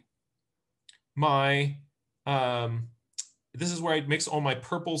primarily my, this is where I mix all my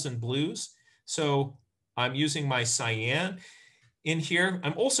purples and blues. So I'm using my cyan. In here,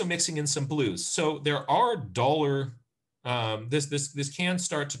 I'm also mixing in some blues. So there are duller, this can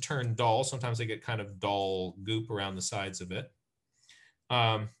start to turn dull. Sometimes I get kind of dull goop around the sides of it.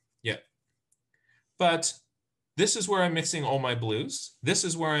 Yeah. But this is where I'm mixing all my blues. This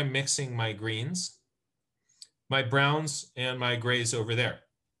is where I'm mixing my greens, my browns, and my grays over there.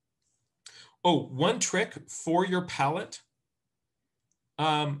 Oh, one trick for your palette.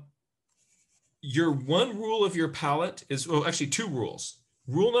 Your one rule of your palette is, well, actually 2 rules.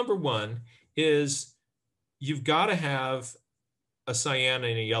 Rule number 1 is you've got to have a cyan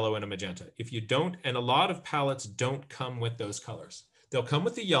and a yellow and a magenta. If you don't, and a lot of palettes don't come with those colors. They'll come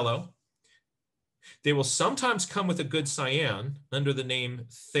with the yellow. They will sometimes come with a good cyan under the name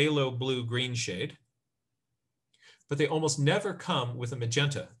phthalo blue green shade, but they almost never come with a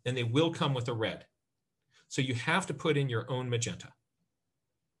magenta, and they will come with a red. So you have to put in your own magenta.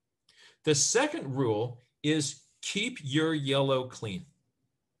 The second rule is keep your yellow clean.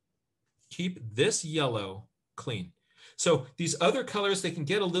 Keep this yellow clean. So these other colors, they can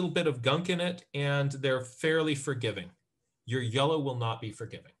get a little bit of gunk in it and they're fairly forgiving. Your yellow will not be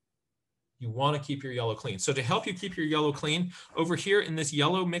forgiving. You want to keep your yellow clean. So to help you keep your yellow clean, over here in this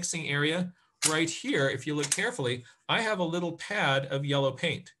yellow mixing area, right here, if you look carefully, I have a little pad of yellow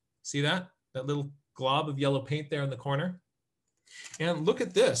paint. See that? That little glob of yellow paint there in the corner? And look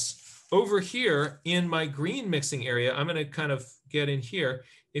at this. Over here in my green mixing area, I'm going to kind of get in here.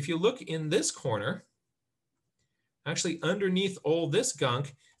 If you look in this corner, actually underneath all this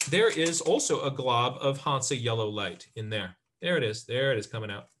gunk, there is also a glob of Hansa yellow light in there. There it is coming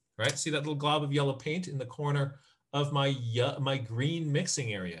out, right? See that little glob of yellow paint in the corner of my green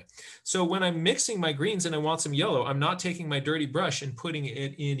mixing area. So when I'm mixing my greens and I want some yellow, I'm not taking my dirty brush and putting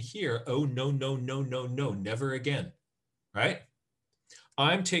it in here. Oh, no, no, no, no, no, never again, right?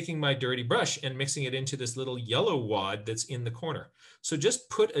 I'm taking my dirty brush and mixing it into this little yellow wad that's in the corner. So just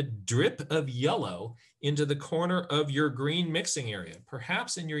put a drip of yellow into the corner of your green mixing area,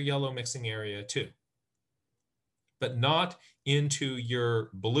 perhaps in your yellow mixing area too, but not into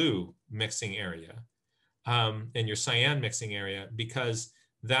your blue mixing area. and your cyan mixing area, because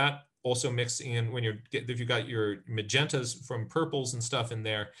that also mixing in when if you got your magentas from purples and stuff in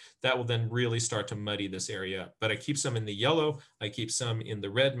there, that will then really start to muddy this area up. But I keep some in the yellow, I keep some in the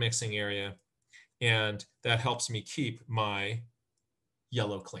red mixing area, and that helps me keep my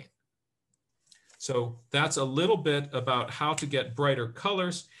yellow clean. So that's a little bit about how to get brighter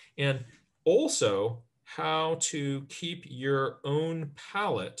colors, and also how to keep your own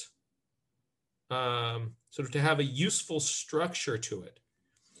palette sort of to have a useful structure to it.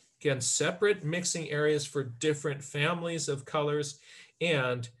 Again, separate mixing areas for different families of colors,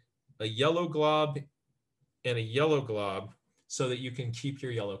 and a yellow glob and a yellow glob so that you can keep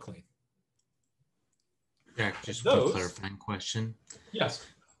your yellow clean. Jack, just one clarifying question. Yes.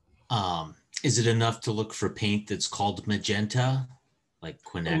 Is it enough to look for paint that's called magenta, like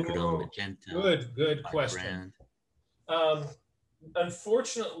quinacridone magenta? Good question.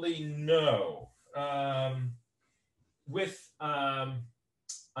 Unfortunately, no.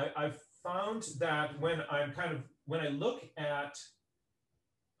 I've found that when I look at,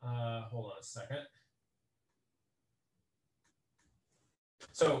 hold on a second.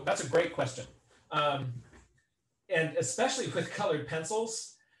 So that's a great question. And especially with colored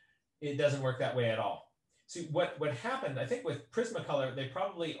pencils, it doesn't work that way at all. See, what happened, I think with Prismacolor,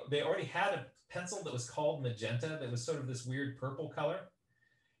 they already had a pencil that was called magenta that was sort of this weird purple color.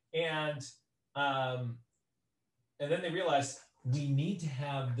 And then they realized we need to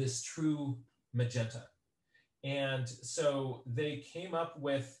have this true magenta. And so they came up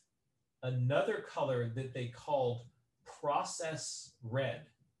with another color that they called process red,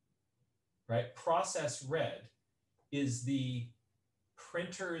 right? Process red is the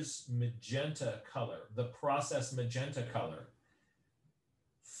printer's magenta color, the process magenta color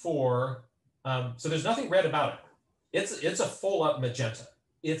for, so there's nothing red about it. It's a full up magenta.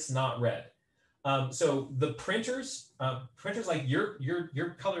 It's not red. So the printers like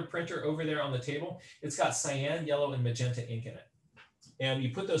your colored printer over there on the table, it's got cyan, yellow, and magenta ink in it. And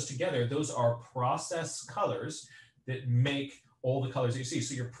you put those together, those are process colors that make all the colors that you see.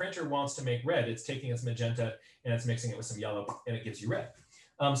 So your printer wants to make red, it's taking its magenta and it's mixing it with some yellow and it gives you red.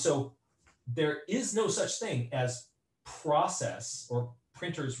 So there is no such thing as process or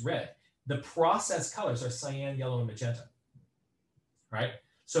printer's red. The process colors are cyan, yellow, and magenta, right?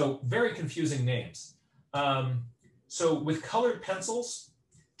 So very confusing names. So with colored pencils,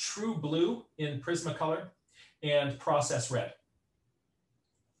 True Blue in Prismacolor and Process Red.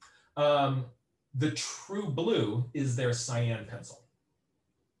 The True Blue is their cyan pencil,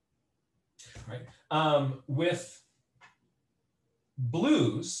 right? With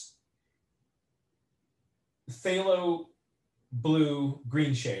blues, phthalo blue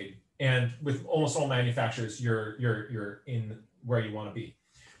green shade, and with almost all manufacturers, you're in where you want to be.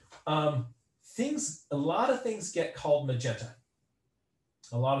 A lot of things get called magenta.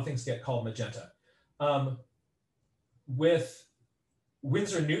 A lot of things get called magenta. With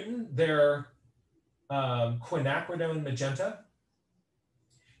Winsor Newton, their quinacridone magenta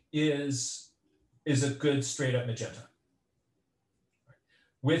is a good straight up magenta.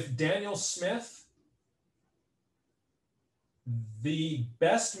 With Daniel Smith, the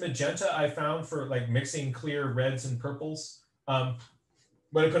best magenta I found for like mixing clear reds and purples,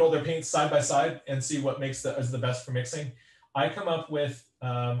 when I put all their paints side by side and see what is the best for mixing, I come up with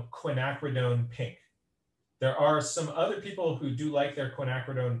quinacridone pink. There are some other people who do like their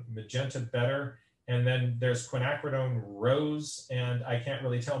quinacridone magenta better, and then there's quinacridone rose, and I can't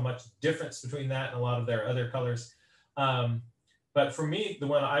really tell much difference between that and a lot of their other colors. But for me, the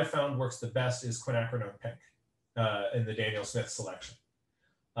one I found works the best is quinacridone pink in the Daniel Smith selection.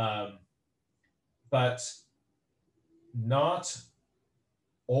 But not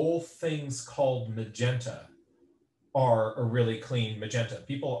all things called magenta are a really clean magenta.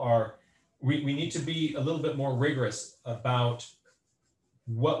 We need to be a little bit more rigorous about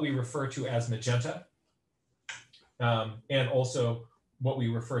what we refer to as magenta and also what we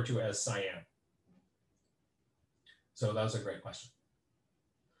refer to as cyan. So that was a great question.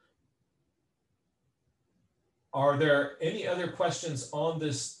 Are there any other questions on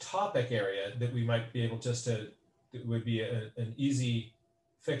this topic area that we might be able that would be an easy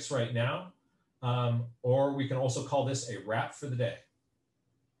fix right now? Or we can also call this a wrap for the day.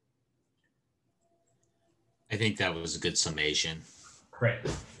 I think that was a good summation. Great.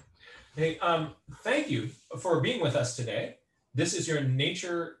 Hey, thank you for being with us today. This is your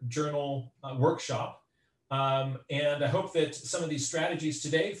Nature Journal workshop. And I hope that some of these strategies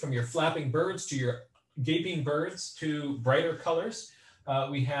today, from your flapping birds to your gaping birds to brighter colors,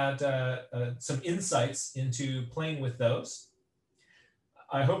 we had some insights into playing with those.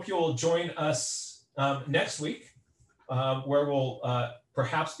 I hope you'll join us next week, where we'll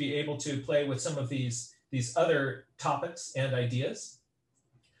perhaps be able to play with some of these other topics and ideas.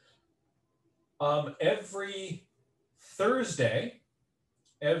 Every Thursday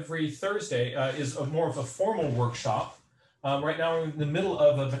is more of a formal workshop. Right now we're in the middle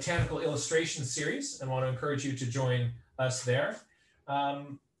of a botanical illustration series and want to encourage you to join us there.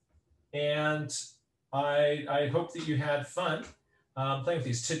 And I hope that you had fun playing with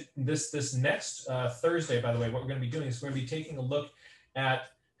these. This next Thursday, by the way, what we're going to be doing is we're going to be taking a look at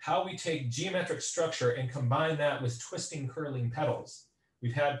how we take geometric structure and combine that with twisting, curling petals.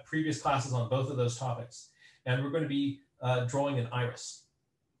 We've had previous classes on both of those topics, and we're going to be drawing an iris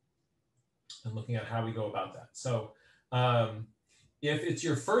and looking at how we go about that. So if it's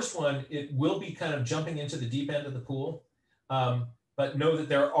your first one, it will be kind of jumping into the deep end of the pool. But know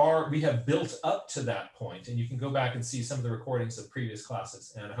that we have built up to that point, and you can go back and see some of the recordings of previous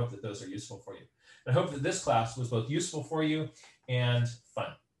classes, and I hope that those are useful for you. And I hope that this class was both useful for you and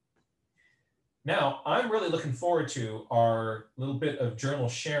fun. Now, I'm really looking forward to our little bit of journal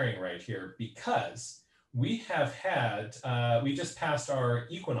sharing right here, because we have had, we just passed our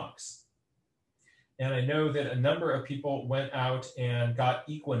equinox. And I know that a number of people went out and got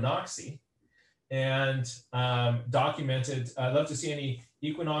equinoxy and documented. I'd love to see any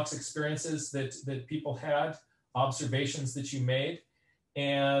equinox experiences that people had, observations that you made.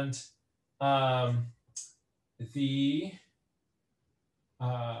 And I'm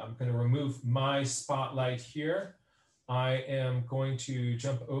going to remove my spotlight here. I am going to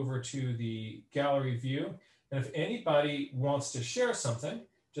jump over to the gallery view. And if anybody wants to share something,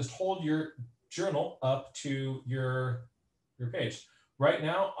 just hold your journal up to your page. Right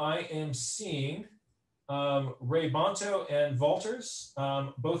now, I am seeing Ray Bonto and Valters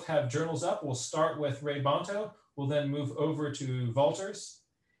both have journals up. We'll start with Ray Bonto. We'll then move over to Valters,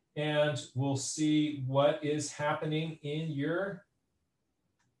 and we'll see what is happening in your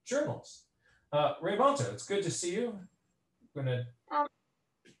journals. Ray Bonto, it's good to see you. I'm gonna...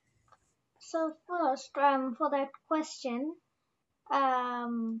 So first, for that question, I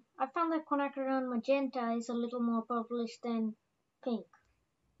found that quinacridone magenta is a little more purplish than pink.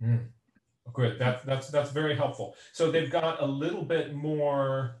 Good. That's very helpful. So they've got a little bit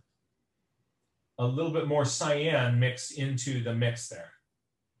more cyan mixed into the mix there,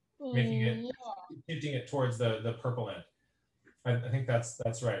 making it, hinting it towards the purple end. I think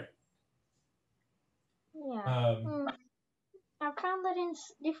that's right. Yeah. I found that in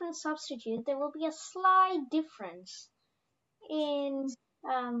different substitutes there will be a slight difference in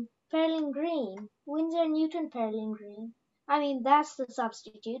perlin green, Winsor Newton perlin green. I mean, that's the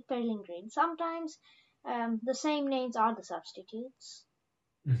substitute, perlin green. Sometimes the same names are the substitutes.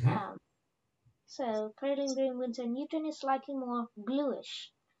 So perlin green, Winsor Newton is slightly more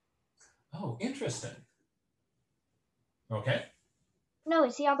bluish. Oh, interesting. Okay. No,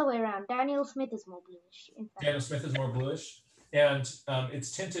 it's the other way around. Daniel Smith is more bluish. In fact. Daniel Smith is more bluish. And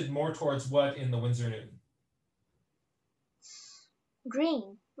it's tinted more towards what in the Winsor Newton?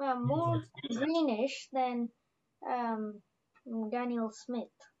 Green. Well, more greenish than Daniel Smith.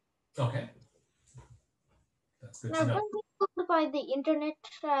 Okay. That's good now, to know. when we look by the internet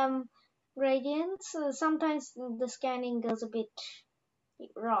gradients, sometimes the scanning goes a bit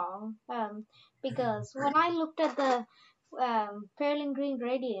wrong. Because when I looked at the perlin green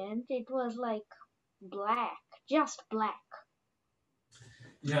gradient, it was like black, just black.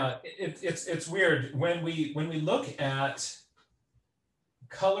 Yeah, it's weird when we look at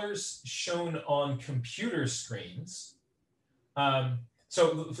colors shown on computer screens.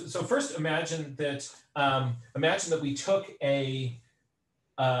 So first imagine that we took a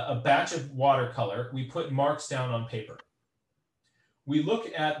batch of watercolor. We put marks down on paper. We look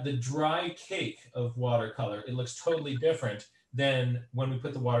at the dry cake of watercolor. It looks totally different than when we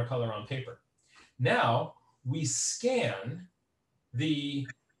put the watercolor on paper. Now we scan the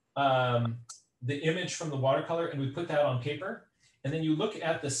image from the watercolor and we put that on paper, and then you look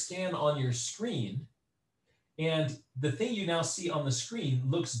at the scan on your screen, and the thing you now see on the screen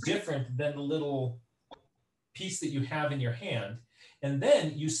looks different than the little piece that you have in your hand. And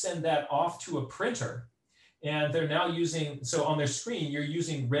then you send that off to a printer, and they're now using, so on their screen, you're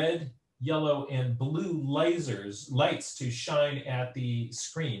using red, yellow, and blue lights to shine at the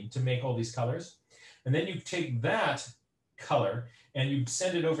screen to make all these colors. And then you take that color and you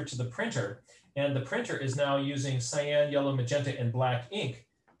send it over to the printer, and the printer is now using cyan, yellow, magenta, and black ink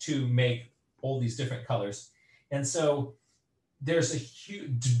to make all these different colors. And so there's a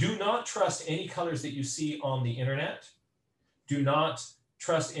huge, do not trust any colors that you see on the internet. Do not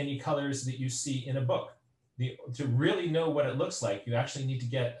trust any colors that you see in a book. To really know what it looks like, you actually need to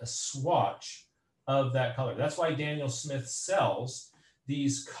get a swatch of that color. That's why Daniel Smith sells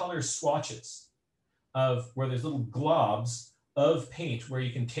these color swatches of where there's little globs of paint where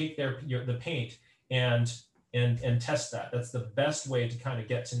you can take the paint and test that. That's the best way to kind of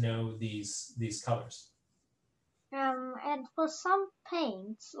get to know these colors. And for some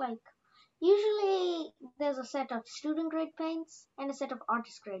paints, like usually there's a set of student grade paints and a set of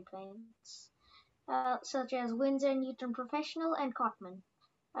artist grade paints, such as Winsor, Newton Professional, and Cotman.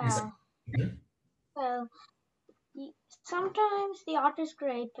 Exactly. Sometimes the artist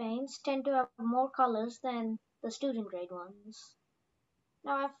grade paints tend to have more colors than the student grade ones.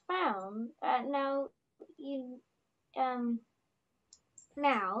 Now I've found now if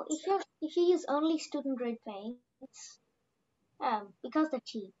you use only student grade paints, because they're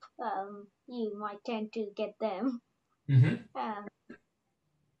cheap, you might tend to get them.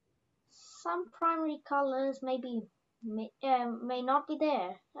 Some primary colors may not be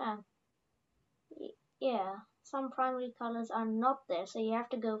there. Yeah, some primary colors are not there, so you have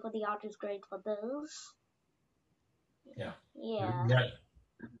to go for the artist grade for those. Yeah. Yeah.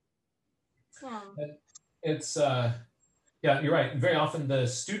 It's yeah, you're right. Very often the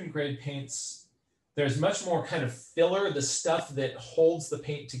student grade paints, there's much more kind of filler, the stuff that holds the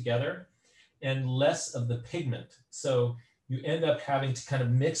paint together, and less of the pigment. So you end up having to kind of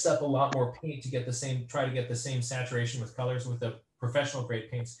mix up a lot more paint to get try to get the same saturation with colors. With the professional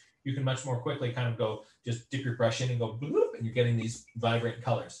grade paints, you can much more quickly kind of go, just dip your brush in and go bloop, and you're getting these vibrant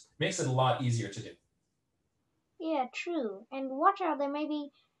colors. Makes it a lot easier to do. Yeah, true. And watch out, there may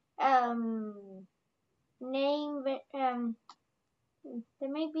be there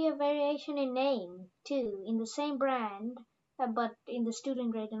may be a variation in name too in the same brand, but in the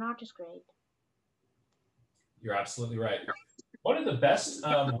student grade and artist grade. You're absolutely right. One of the best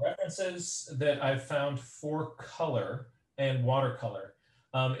references that I've found for color and watercolor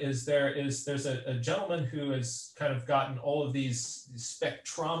is there's a gentleman who has kind of gotten all of these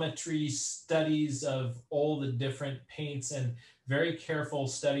spectrometry studies of all the different paints and very careful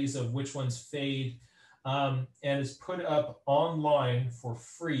studies of which ones fade, and has put up online for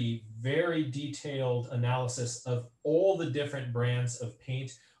free very detailed analysis of all the different brands of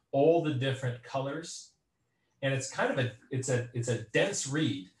paint, all the different colors. And it's kind of it's a dense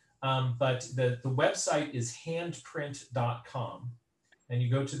read, but the website is handprint.com, and you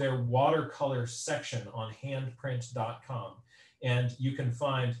go to their watercolor section on handprint.com, and you can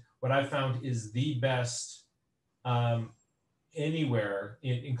find what I found is the best anywhere,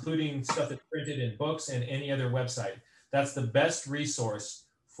 including stuff that's printed in books and any other website. That's the best resource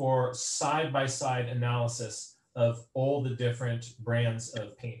for side-by-side analysis of all the different brands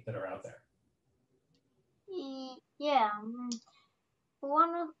of paint that are out there. Yeah,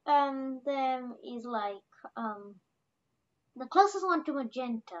 one of them is like the closest one to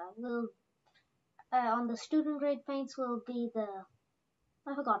magenta will on the student grade paints will be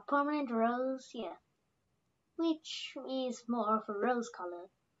I forgot, permanent rose, yeah, which is more of a rose color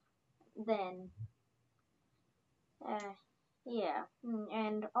than yeah.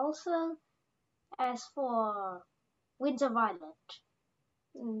 And also as for Windsor Violet,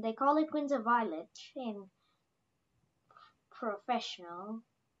 they call it Windsor Violet in professional,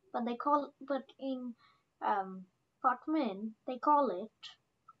 but in Cotman they call it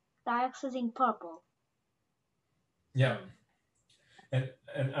dioxazine purple. Yeah, and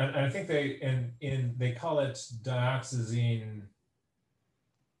I think they call it dioxazine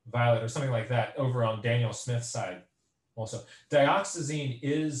violet or something like that over on Daniel Smith's side. Also, dioxazine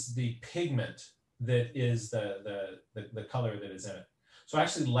is the pigment that is the color that is in it. So I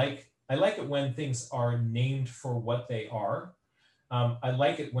actually I like it when things are named for what they are. I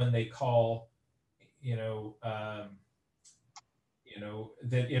like it when they call, that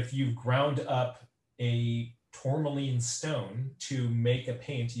if you've ground up a tourmaline stone to make a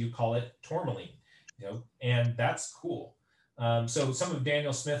paint, you call it tourmaline, and that's cool. So some of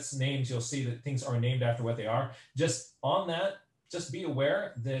Daniel Smith's names, you'll see that things are named after what they are. Just on that, just be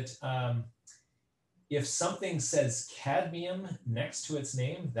aware that if something says cadmium next to its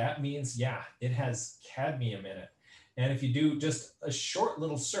name, that means, yeah, it has cadmium in it. And if you do just a short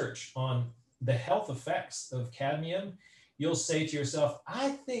little search on the health effects of cadmium, you'll say to yourself,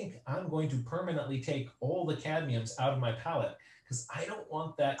 I think I'm going to permanently take all the cadmiums out of my palette because I don't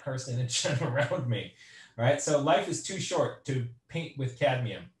want that carcinogen around me. All right, so life is too short to paint with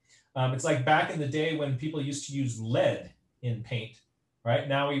cadmium. It's like back in the day when people used to use lead in paint. Right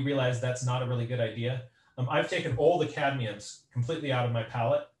now we realize that's not a really good idea. I've taken all the cadmiums completely out of my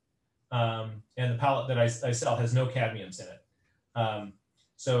palette, and the palette that I sell has no cadmiums in it.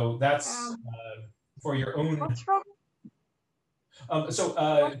 So that's for your own. What's wrong? I'm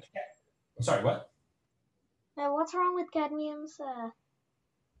sorry, what? What's wrong with cadmiums?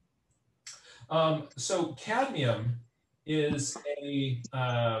 So cadmium is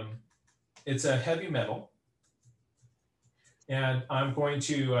it's a heavy metal, and I'm going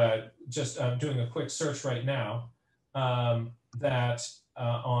to just doing a quick search right now that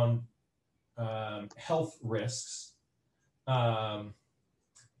on health risks, and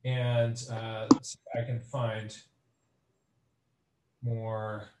let's see if I can find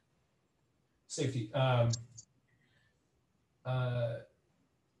more safety.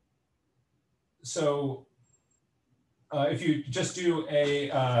 So if you just do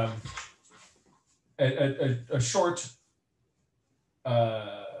a short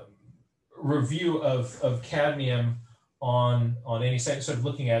review of cadmium on any site, sort of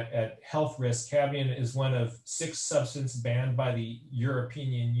looking at health risks, cadmium is one of 6 substances banned by the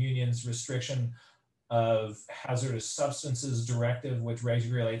European Union's restriction of hazardous substances directive, which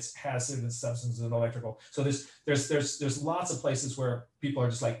regulates hazardous substances and electrical. So there's lots of places where people are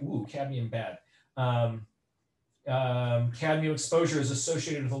just like, ooh, cadmium bad. Cadmium exposure is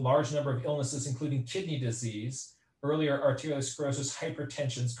associated with a large number of illnesses, including kidney disease, earlier arteriosclerosis,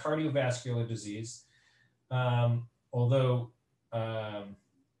 hypertension, cardiovascular disease.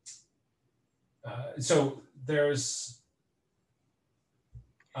 So there's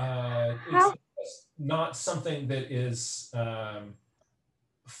it's not something that is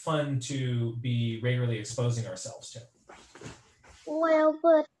fun to be regularly exposing ourselves to. Well,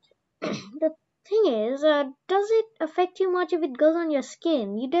 but the thing is, does it affect you much if it goes on your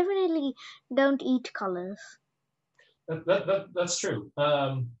skin? You definitely don't eat colors. That's true.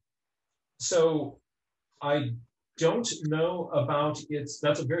 So I don't know about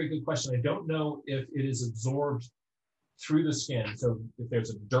that's a very good question. I don't know if it is absorbed through the skin, so if there's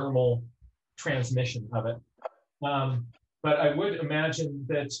a dermal transmission of it. But I would imagine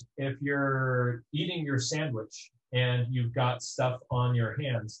that if you're eating your sandwich and you've got stuff on your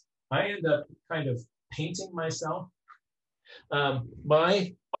hands, I end up kind of painting myself.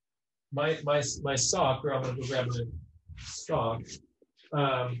 My sock, or I'm going to go grab the sock.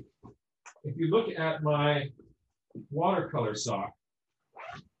 If you look at my watercolor sock,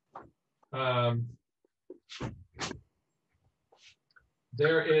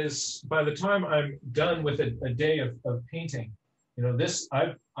 there is, by the time I'm done with a day of painting, you know, this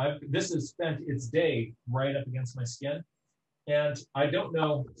has spent its day right up against my skin, and I don't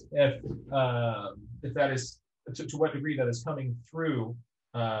know if that is to what degree that is coming through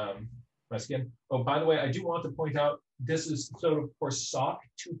my skin. Oh, by the way, I do want to point out this is Soda for Sock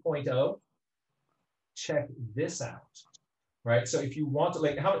 2.0. Check this out, right? So if you want to,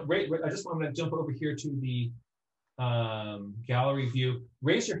 like, I just want to jump over here to the gallery view.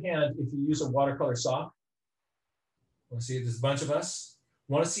 Raise your hand if you use a watercolor sock. Want to see, there's a bunch of us.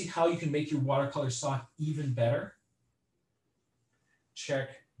 Want to see how you can make your watercolor sock even better? Check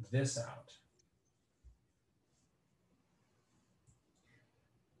this out.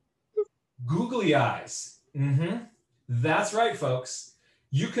 Googly eyes. That's right, folks.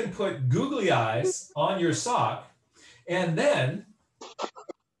 You can put googly eyes on your sock, and then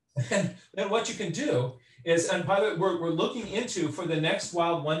what you can do is, and by the way, we're looking into, for the next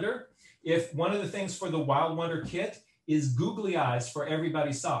Wild Wonder, if one of the things for the Wild Wonder kit is googly eyes for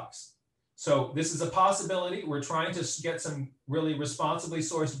everybody's socks. So this is a possibility. We're trying to get some really responsibly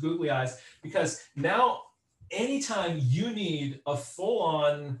sourced googly eyes, because now anytime you need a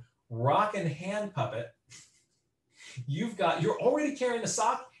full-on rockin' hand puppet, you're already carrying a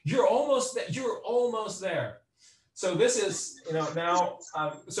sock, you're almost there. So this is, you know, now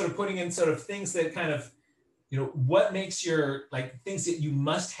sort of putting in sort of things that kind of, you know, what makes your, like, things that you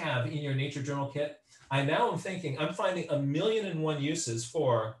must have in your nature journal kit. I'm finding 1,000,001 uses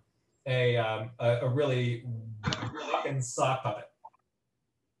for a really rockin' sock puppet.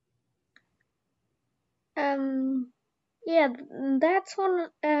 Yeah, that's one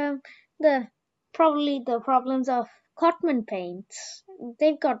probably the problems of Cotman paints.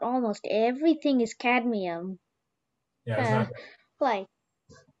 They've got almost everything is cadmium. Yeah, it's not like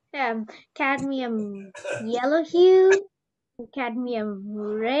cadmium yellow hue, cadmium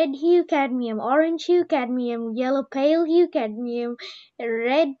red hue, cadmium orange hue, cadmium yellow pale hue, cadmium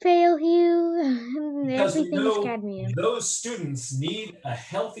red pale hue. because everything is cadmium. Those students need a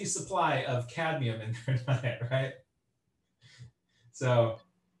healthy supply of cadmium in their diet, right? So,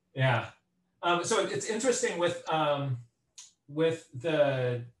 yeah. So it's interesting with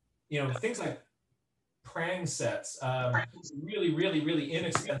the, you know, things like prang sets, really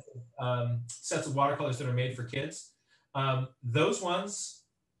inexpensive sets of watercolors that are made for kids. Those ones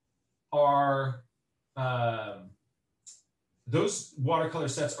are, those watercolor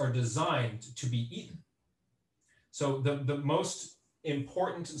sets are designed to be eaten. So the most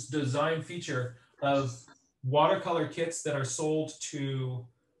important design feature of watercolor kits that are sold to,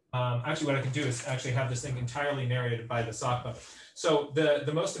 actually what I can do is actually have this thing entirely narrated by the sock puppet. So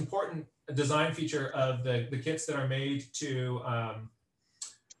the most important design feature of the kits that are made to,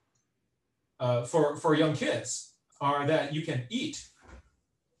 for young kids are that you can eat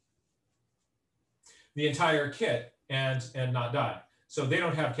the entire kit and not die. So they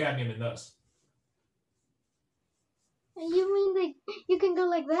don't have cadmium in those. You mean that you can go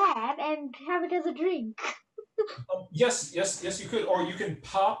like that and have it as a drink? Yes, you could. Or you can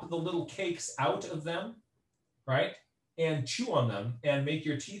pop the little cakes out of them, right? And chew on them and make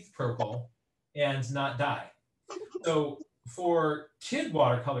your teeth purple and not die. So for kid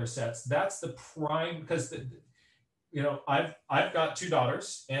watercolor sets, that's the prime, because I've got 2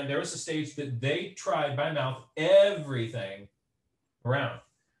 daughters, and there was a stage that they tried by mouth everything around,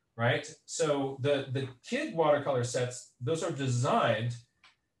 right? So the kid watercolor sets, those are designed,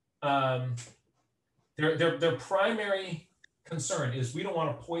 their primary concern is we don't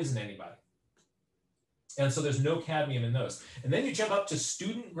want to poison anybody. And so there's no cadmium in those. And then you jump up to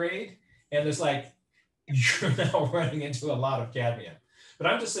student grade, and there's like, you're now running into a lot of cadmium. But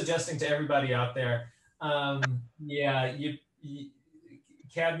I'm just suggesting to everybody out there, yeah,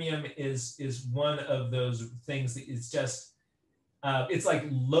 cadmium is one of those things that it's just, it's like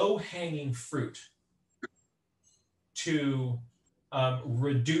low-hanging fruit to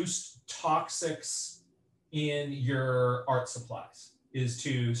reduce toxics in your art supplies, is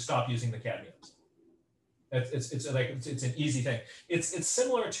to stop using the cadmiums. It's an easy thing. It's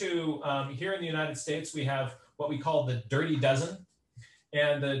similar to here in the United States, we have what we call the dirty dozen.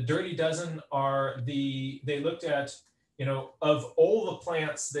 And the dirty dozen are they looked at, of all the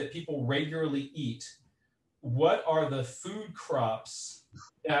plants that people regularly eat, what are the food crops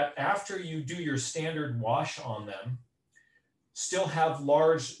that after you do your standard wash on them still have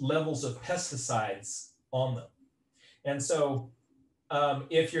large levels of pesticides on them. And so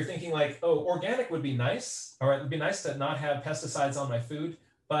if you're thinking like, oh, organic would be nice, or it would be nice to not have pesticides on my food,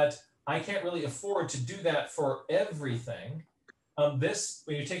 but I can't really afford to do that for everything. When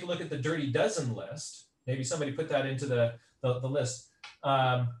you take a look at the Dirty Dozen list, maybe somebody put that into the list.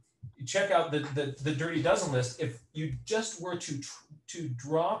 You check out the Dirty Dozen list. If you just were to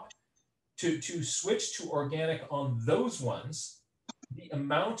switch to organic on those ones,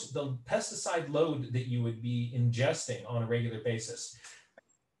 the pesticide load that you would be ingesting on a regular basis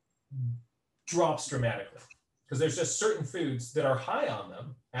drops dramatically, because there's just certain foods that are high on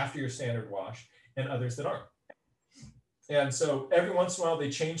them after your standard wash and others that aren't. And so every once in a while they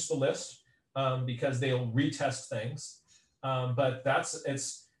change the list because they'll retest things. But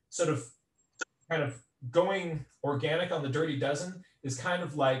it's sort of kind of going organic on the Dirty Dozen is kind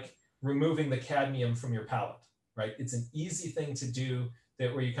of like removing the cadmium from your palate, right? It's an easy thing to do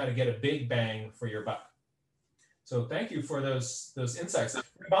where you kind of get a big bang for your buck. So thank you for those insights.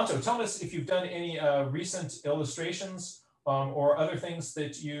 Banto, tell us if you've done any recent illustrations or other things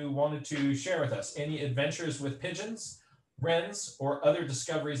that you wanted to share with us. Any adventures with pigeons, wrens, or other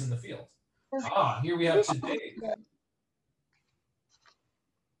discoveries in the field? Here we have today.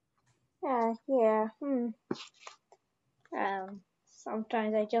 Yeah.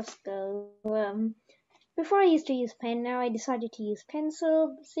 Sometimes I just go. Before I used to use pen. Now I decided to use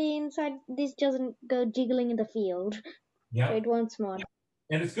pencil since this doesn't go jiggling in the field. Yeah. So it won't smudge.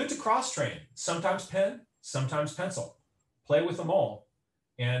 And it's good to cross train. Sometimes pen, sometimes pencil. Play with them all,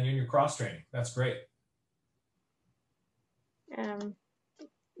 and you're cross training. That's great.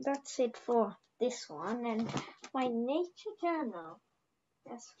 That's it for this one, and my nature journal.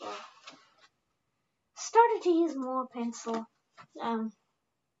 Started to use more pencil.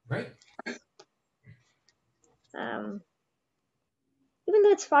 Great. Even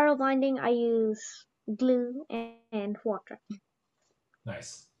though it's spiral binding, I use glue and water.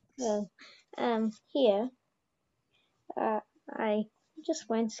 Nice. Here, I just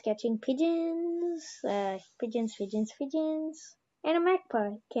went sketching pigeons, and a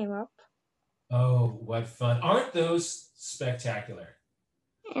magpie came up. Oh, what fun. Aren't those spectacular?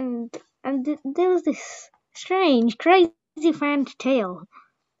 And there was this strange, crazy fantail tail.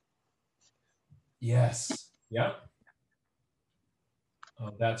 Yes. Yep.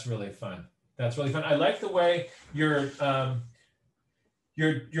 Oh, that's really fun. That's really fun. I like the way you're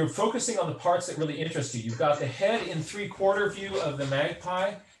focusing on the parts that really interest you. You've got the head in 3/4 view of the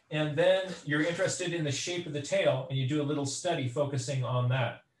magpie, and then you're interested in the shape of the tail, and you do a little study focusing on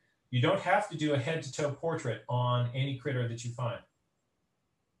that. You don't have to do a head-to-toe portrait on any critter that you find.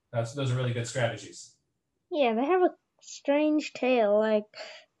 Those are really good strategies. Yeah, they have a strange tail. Like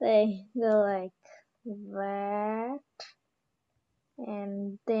they go like that,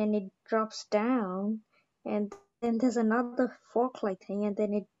 and then it drops down, and then there's another fork-like thing, and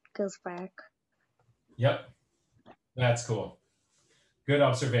then it goes back. Yep. That's cool. Good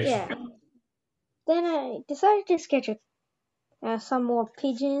observation. Yeah. Then I decided to sketch some more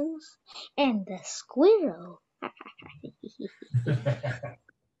pigeons and the squirrel.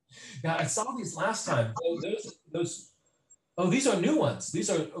 Yeah, I saw these last time. Those. Oh, these are new ones. These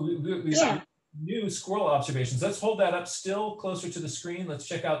are Yeah. new squirrel observations. Let's hold that up still closer to the screen. Let's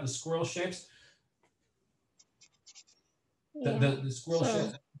check out the squirrel shapes. Yeah. The squirrel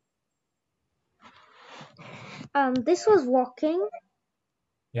shapes. This was walking.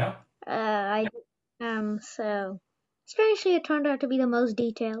 Yeah. So strangely it turned out to be the most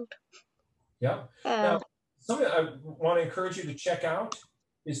detailed. Yeah. Now, something I want to encourage you to check out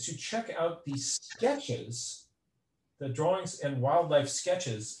is to check out the sketches, the drawings and wildlife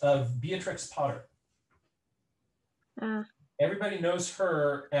sketches of Beatrix Potter. Everybody knows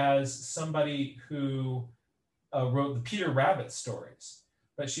her as somebody who wrote the Peter Rabbit stories,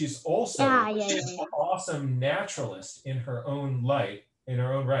 but she's also an awesome naturalist in her own right.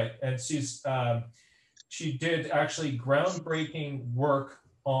 And she did actually groundbreaking work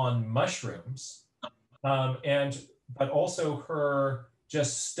on mushrooms, but also her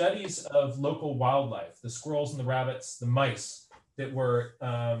just studies of local wildlife, the squirrels and the rabbits, the mice that were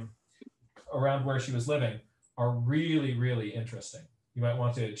around where she was living are really, really interesting. You might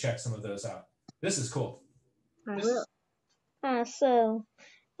want to check some of those out. This is cool. I will.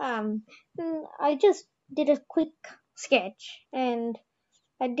 I just did a quick sketch, and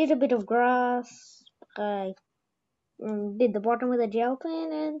I did a bit of grass. I did the bottom with a gel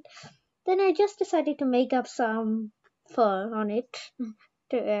pen, and then I just decided to make up some fur on it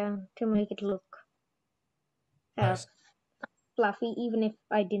to make it look Nice. fluffy, even if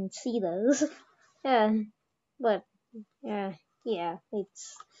I didn't see those. But yeah,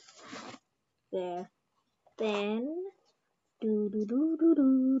 it's there. Then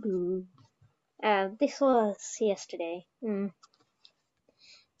this was yesterday.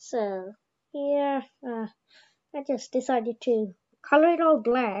 So here I just decided to color it all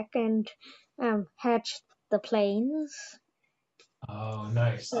black and hatch the planes. Oh,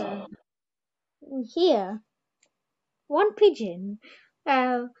 nice. Here, one pigeon,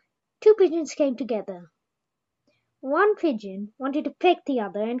 two pigeons came together. One pigeon wanted to peck the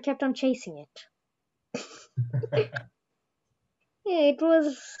other and kept on chasing it. Yeah, it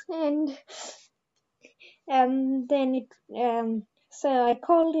was, and then it, so I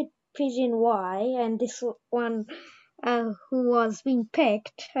called it Pigeon Y, and this one who was being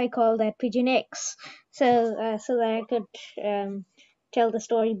pecked, I called that Pigeon X, so that I could tell the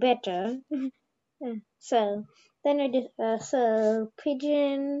story better. So then I did, so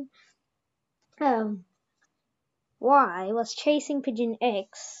Pigeon Y was chasing Pigeon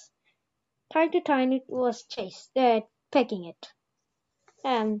X. Time to time it was pecking it.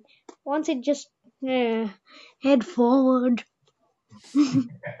 Once it just head forward.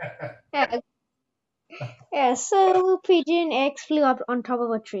 So Pigeon X flew up on top of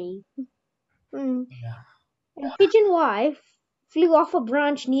a tree. And Pigeon Y flew off a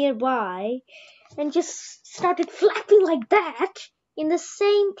branch nearby and just started flapping like that in the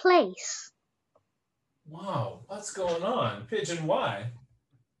same place. Wow, what's going on? Pigeon Y.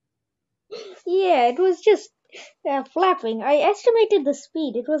 Yeah, it was just flapping. I estimated the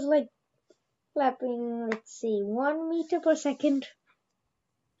speed. It was like flapping, let's see, 1 meter per second.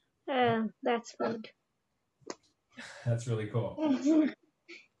 That's good. That's really cool.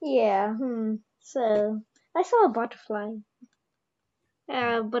 Yeah. So I saw a butterfly,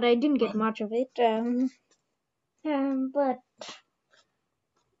 but I didn't get much of it. But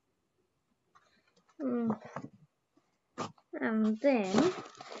and then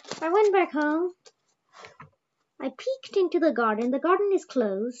I went back home. I peeked into the garden. The garden is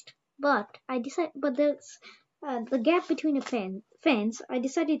closed, but there's the gap between a fence. I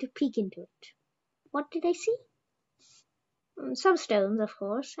decided to peek into it. What did I see? Some stones, of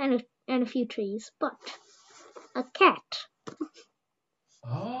course, and a few trees, but a cat.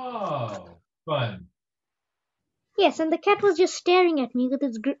 Oh, fun. Yes, and the cat was just staring at me with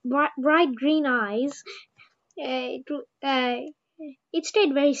its bright green eyes. It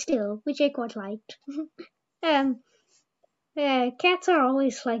stayed very still, which I quite liked. Cats are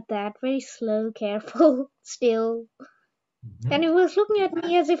always like that, very slow, careful, still. Mm-hmm. And it was looking at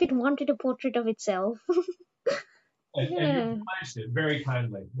me as if it wanted a portrait of itself. And you punished it very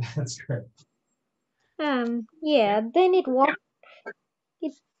kindly. That's great. Yeah, then it walked.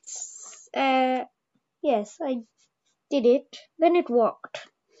 Yes, I did it. Then it walked.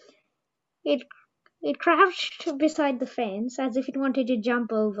 It It crouched beside the fence as if it wanted to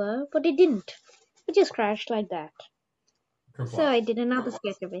jump over, but it didn't. It just crouched like that. So I did another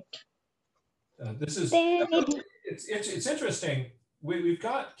sketch of it. This is Then it it's interesting. We've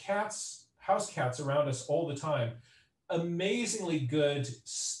got cats, house cats around us all the time. Amazingly good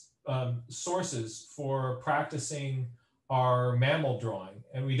sources for practicing our mammal drawing,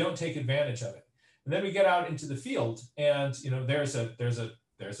 and we don't take advantage of it. And then we get out into the field, and there's a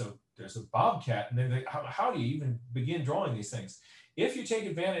bobcat, and then how do you even begin drawing these things? If you take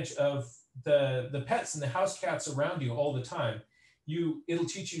advantage of the pets and the house cats around you all the time, it'll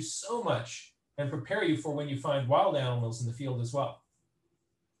teach you so much and prepare you for when you find wild animals in the field as well.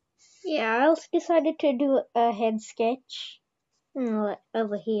 Yeah, I also decided to do a head sketch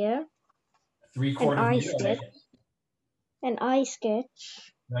over here. Three-quarter An eye view. sketch. An eye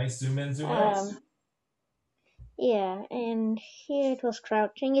sketch. Nice zoom in, zoom out. Yeah, and here it was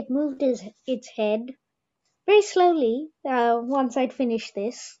crouching. It moved its head very slowly. Once I'd finished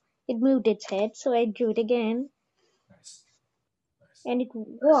this, it moved its head, so I drew it again. Nice. Nice. And it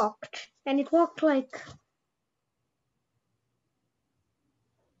walked like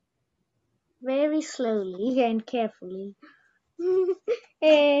very slowly and carefully.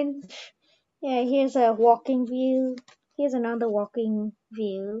 And yeah, here's a walking view. Here's another walking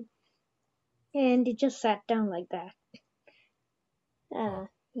view. And it just sat down like that.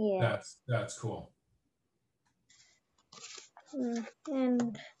 Yeah. That's cool.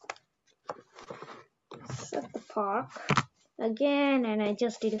 And it's at the park again, and I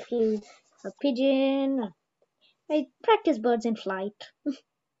just did a pigeon. I practice birds in flight.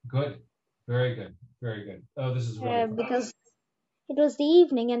 Good. Very good. Very good. Oh, this is really fun. Because it was the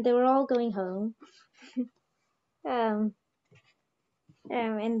evening and they were all going home.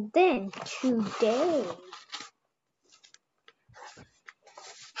 And then today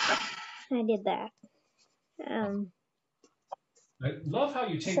I did that. I love how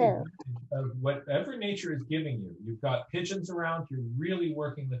you take advantage of whatever nature is giving you. You've got pigeons around. You're really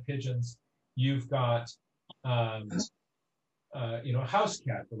working the pigeons. You've got, house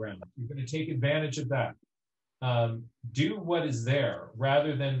cat around. You're going to take advantage of that. Do what is there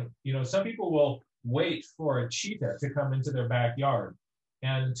rather than, some people will wait for a cheetah to come into their backyard.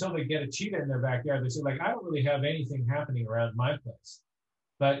 And until they get a cheetah in their backyard, they say, like, I don't really have anything happening around my place.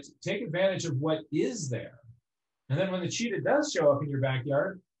 But take advantage of what is there. And then when the cheetah does show up in your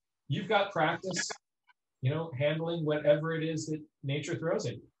backyard, you've got practice, handling whatever it is that nature throws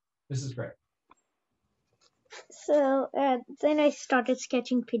at you. This is great. So then I started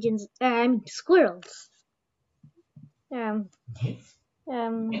sketching squirrels. Yeah.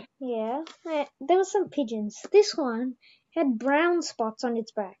 There were some pigeons. This one had brown spots on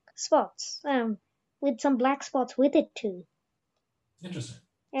its back. With some black spots with it too. Interesting.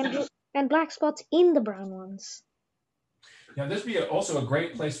 And black spots in the brown ones. Now, this would be also a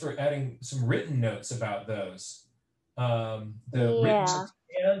great place for adding some written notes about those. Written notes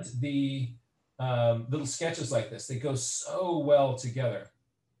and the little sketches like this, they go so well together.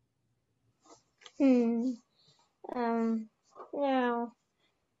 Now,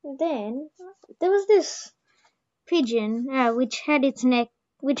 then there was this pigeon which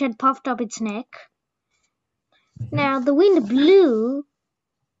had puffed up its neck. Mm-hmm. Now the wind blew,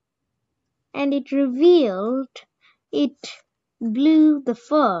 and it blew the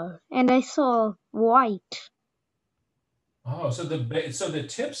fur, and I saw white. Oh, so the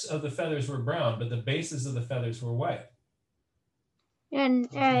tips of the feathers were brown, but the bases of the feathers were white. And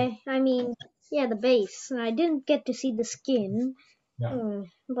the base. I didn't get to see the skin,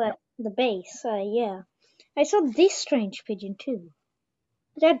 but the base. I saw this strange pigeon too.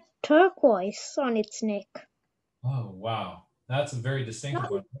 It had turquoise on its neck. Oh wow, that's a very distinctive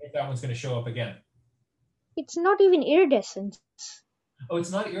one. I think that one's going to show up again. It's not even iridescent. Oh,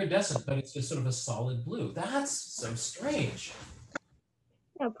 it's not iridescent, but it's just sort of a solid blue. That's so strange.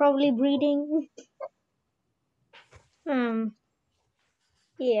 Probably breeding.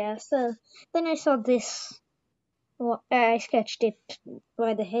 So then I saw this. I sketched it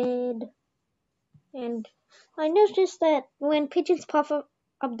by the head. And I noticed that when pigeons puff up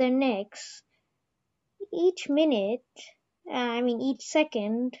their necks, each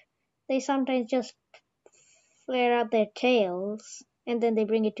second, they sometimes just flare out their tails, and then they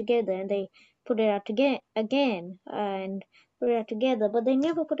bring it together and they put it out again and put it out together, but they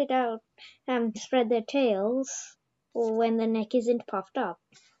never put it out and spread their tails when the neck isn't puffed up.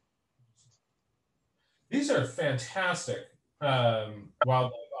 These are fantastic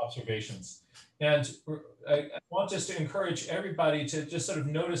wildlife observations. And I want just to encourage everybody to just sort of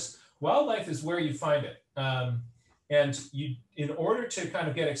notice wildlife is where you find it. And you, in order to kind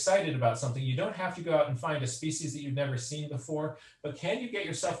of get excited about something, you don't have to go out and find a species that you've never seen before, but can you get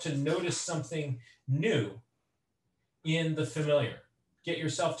yourself to notice something new in the familiar? Get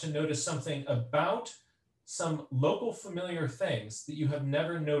yourself to notice something about some local familiar things that you have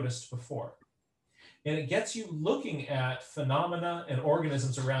never noticed before. And it gets you looking at phenomena and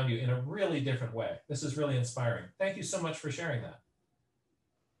organisms around you in a really different way. This is really inspiring. Thank you so much for sharing that.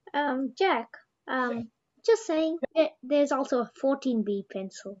 Jack, just saying, there's also a 14B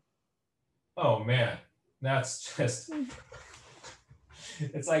pencil. Oh man, that's just,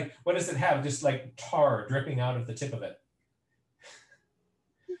 it's like, what does it have? Just like tar dripping out of the tip of it.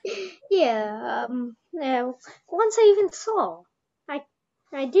 Yeah, once I even saw, I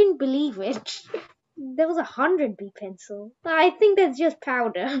didn't believe it. There was a 100B pencil. I think that's just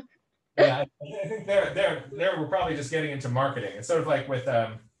powder. Yeah, I think we're probably just getting into marketing. It's sort of like with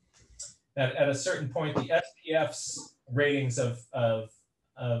at a certain point, the SPF's ratings of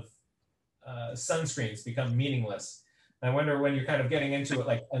sunscreens become meaningless. And I wonder when you're kind of getting into it,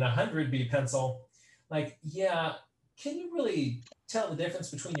 like an 100B pencil, like, yeah, can you really tell the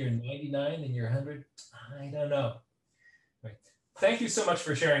difference between your 99 and your 100? I don't know. Right. Thank you so much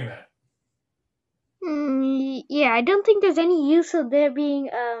for sharing that. Yeah, I don't think there's any use of there being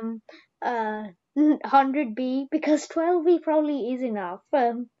 100B because 12B probably is enough.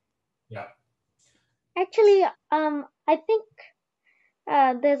 Yeah. Actually, I think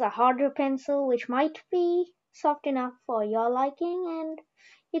there's a harder pencil which might be soft enough for your liking, and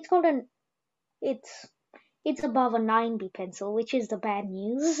it's called it's above a 9B pencil, which is the bad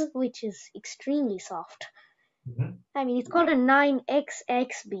news, which is extremely soft. Mm-hmm. I mean, it's called a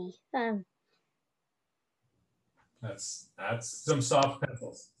 9XXB. That's some soft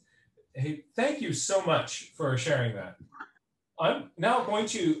pencils. Hey, thank you so much for sharing that. I'm now going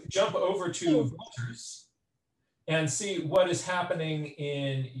to jump over to Walters and see what is happening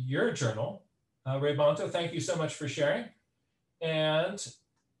in your journal. Ray Bonto, thank you so much for sharing. And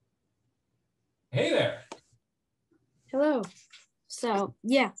hey there. Hello. So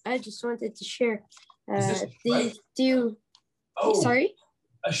yeah, I just wanted to share. Is this Sorry?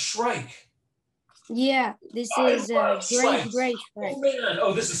 A shrike. Yeah, this is a great shrike. Oh man!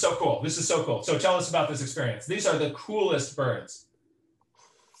 Oh, this is so cool. This is so cool. So tell us about this experience. These are the coolest birds.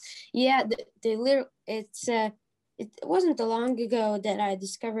 Yeah, the little it wasn't long ago that I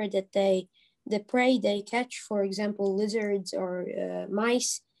discovered that the prey they catch, for example, lizards or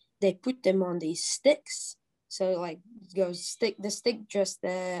mice, they put them on these sticks. So like the stick just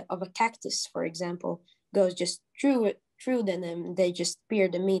of a cactus, for example, goes just through them, and they just spear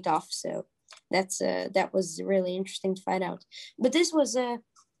the meat off. So that was really interesting to find out. But this was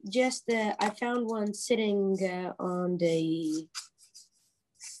just I found one sitting on the,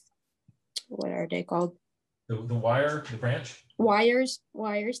 what are they called? The wire, the branch? Wires,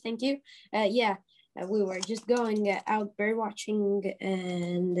 thank you. We were just going out bird watching,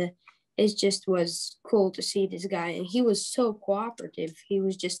 and it just was cool to see this guy. And he was so cooperative. He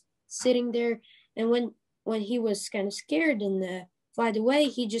was just sitting there, and when he was kind of scared and flied away,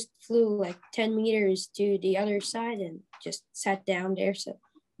 he just flew like 10 meters to the other side and just sat down there. So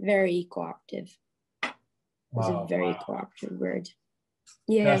very cooperative. It was a very cooperative bird.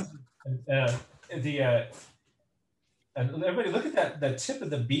 Yeah. And everybody look at the tip of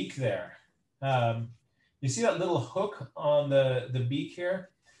the beak there. You see that little hook on the beak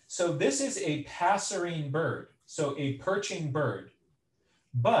here? So this is a passerine bird, so a perching bird,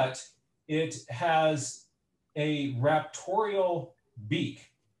 but it has a raptorial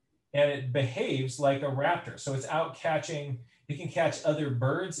beak and it behaves like a raptor. So it's out catching, it can catch other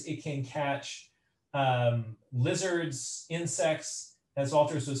birds, it can catch lizards, insects, as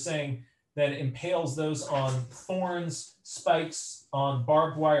Walters was saying, that impales those on thorns, spikes, on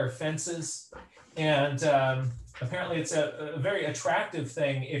barbed wire fences. And apparently it's a very attractive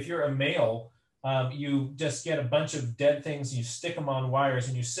thing. If you're a male, you just get a bunch of dead things, you stick them on wires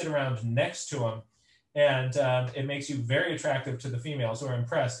and you sit around next to them. And it makes you very attractive to the females who are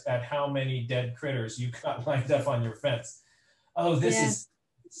impressed at how many dead critters you got lined up on your fence. Oh, this is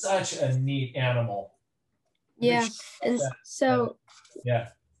such a neat animal. Yeah, and so...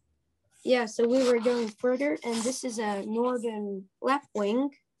 Yeah, so we were going further, and this is a northern lapwing.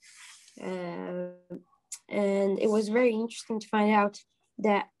 And it was very interesting to find out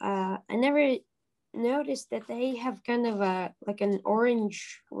that I never noticed that they have kind of like an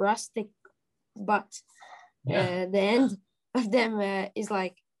orange rustic butt. The end of them is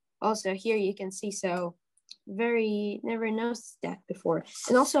like, also here you can see, so never noticed that before.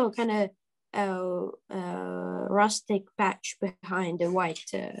 And also kind of rustic patch behind the white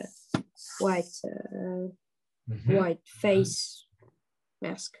white face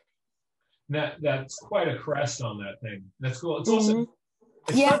mask. That's quite a crest on that thing. That's cool. It's also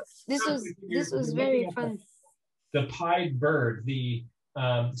it's Yeah, fun. this was You're very looking at fun. The pied bird,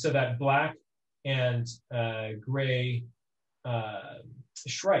 so that black and gray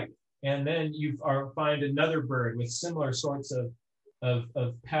stripe, and then you find another bird with similar sorts of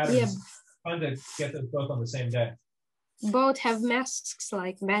patterns. Yeah. Fun to get those both on the same day. Both have masks,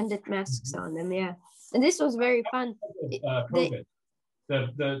 like bandit masks on them, yeah. And this was very fun. COVID.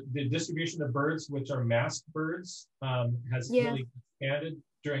 The distribution of birds, which are masked birds, has really expanded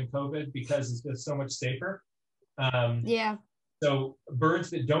during COVID because it's just so much safer. So birds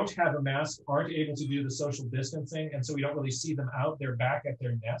that don't have a mask aren't able to do the social distancing, and so we don't really see them out. They're back at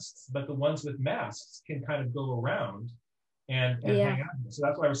their nests, but the ones with masks can kind of go around and hang out. So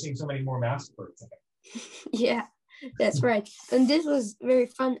that's why we're seeing so many more masked birds, I think. Yeah, that's right. And this was very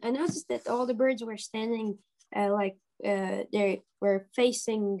fun. I noticed that all the birds were standing they were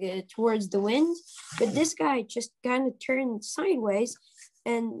facing towards the wind, but this guy just kind of turned sideways,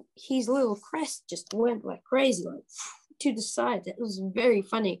 and his little crest just went like crazy, like to the side. It was very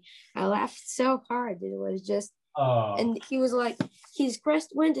funny. I laughed so hard. It was just, and he was like, his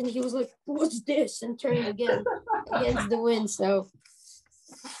crest went, and he was like, "What's this?" and turned again against the wind. So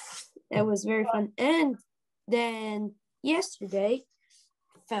that was very fun. And then yesterday,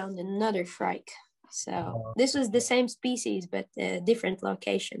 I found another shrike. So this was the same species, but a different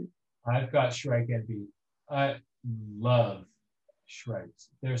location. I've got shrike envy. I love shrikes.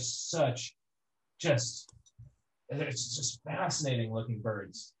 They're it's just fascinating looking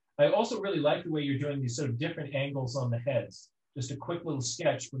birds. I also really like the way you're doing these sort of different angles on the heads. Just a quick little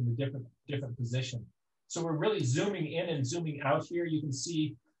sketch from the different position. So we're really zooming in and zooming out here. You can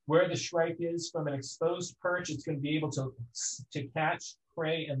see where the shrike is from an exposed perch. It's going to be able to catch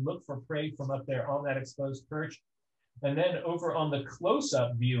prey and look for prey from up there on that exposed perch. And then over on the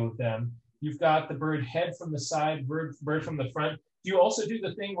close-up view of them, you've got the bird head from the side, bird from the front. Do you also do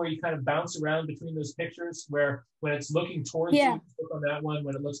the thing where you kind of bounce around between those pictures, where when it's looking towards you, look on that one,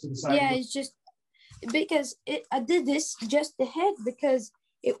 when it looks to the side? Yeah, it's just because I did this just the head, because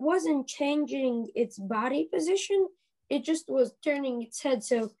it wasn't changing its body position. It just was turning its head.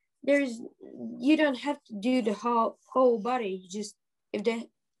 So you don't have to do the whole body. You just, if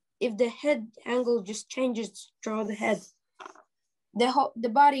the head angle just changes, draw the head. The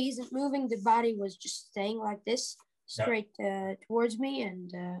body isn't moving. The body was just staying like this, straight towards me,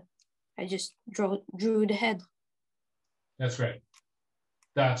 and I just drew the head. That's great.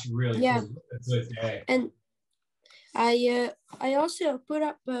 That's really cool. That's good. And I also put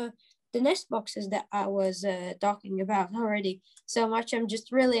up the nest boxes that I was talking about already so much. I'm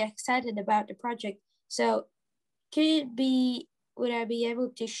just really excited about the project. So would I be able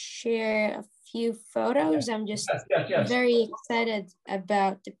to share a few photos? I'm just very excited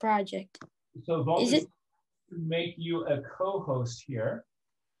about the project. So Walter's make you a co-host here.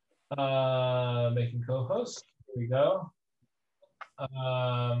 Making co-host. Here we go.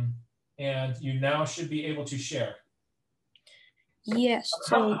 And you now should be able to share. Yes.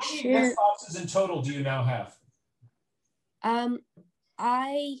 How many nest boxes in total do you now have?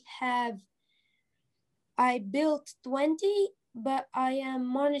 I built 20, but I am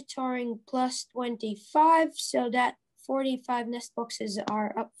monitoring plus 25, so that 45 nest boxes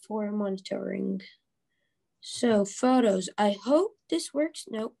are up for monitoring. So photos, I hope this works.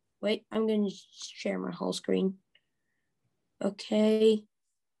 No, wait, I'm going to share my whole screen. Okay.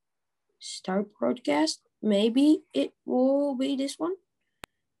 Start broadcast. Maybe it will be this one.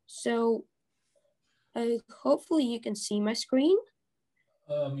 So hopefully you can see my screen.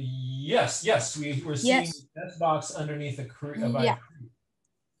 Yes, we're seeing nest box underneath a creek.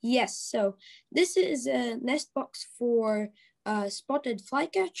 Yes, so this is a nest box for spotted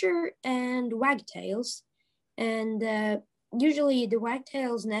flycatcher and wagtails. And usually the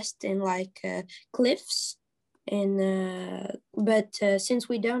wagtails nest in like cliffs. But since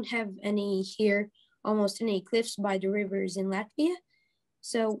we don't have any here, almost any cliffs by the rivers in Latvia,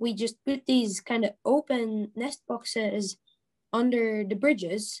 so we just put these kind of open nest boxes under the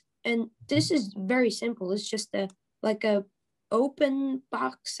bridges. And this is very simple. It's just like a open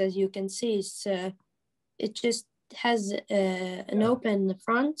box, as you can see. It just has an open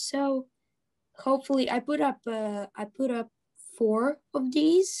front. So hopefully I put up 4 of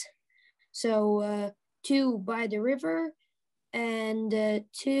these. So 2 by the river and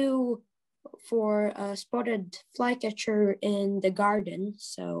 2 for spotted flycatcher in the garden.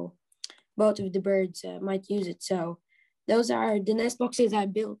 So both of the birds might use it. So those are the nest boxes I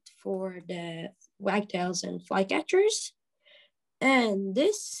built for the wagtails and flycatchers. And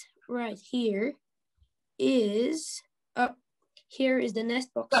this right here is, oh, here is the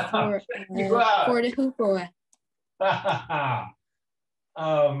nest box for Wow. the hoopoe.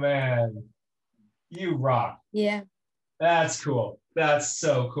 Oh man, you rock. Yeah. That's cool. That's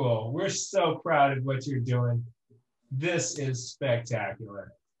so cool. We're so proud of what you're doing. This is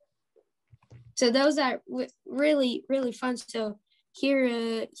spectacular. So those are really, really fun. So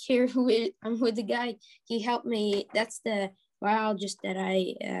here, I'm with the guy. He helped me. That's the biologist that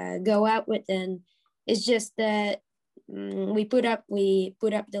I go out with, and it's just that we put up the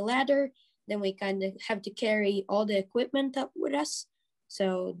ladder. Then we kind of have to carry all the equipment up with us.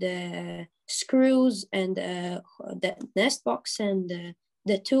 So the screws and the nest box and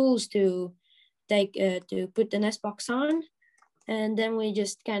the tools to take to put the nest box on, and then we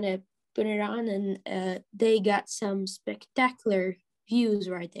just kind of put it on, and they got some spectacular views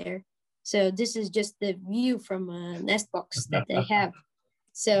right there. So this is just the view from a nest box that they have.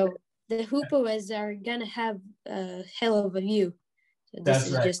 So the hoopoes are gonna have a hell of a view. So this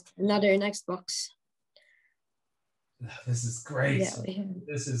is just another nest box. This is great. Yeah,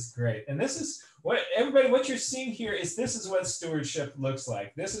 this is great. And this is what everybody, what you're seeing here is this is what stewardship looks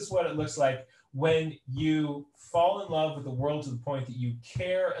like. This is what it looks like when you fall in love with the world to the point that you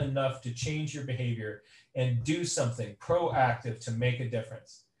care enough to change your behavior and do something proactive to make a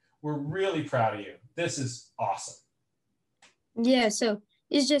difference. We're really proud of you. This is awesome. Yeah, so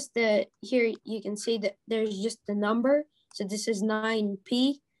it's just here you can see that there's just the number. So this is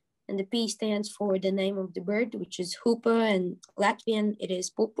 9P, and the P stands for the name of the bird, which is hoopoe, and Latvian it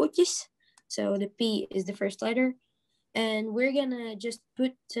is pupuķis. So the P is the first letter, and we're gonna just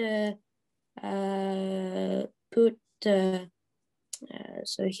put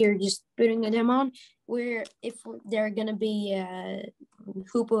so here just putting them on. Where if they're gonna be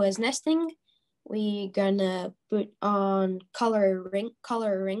hoopoes nesting, we're gonna put on color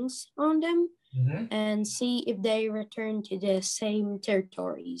rings on them. Mm-hmm. And see if they return to the same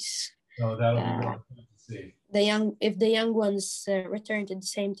territories. Oh, that'll be really fun to see. If the young ones return to the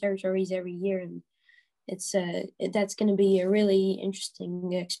same territories every year, and it's that's going to be a really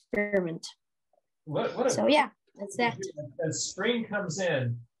interesting experiment. So yeah, that's that. As spring comes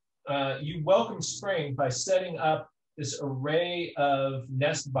in, you welcome spring by setting up this array of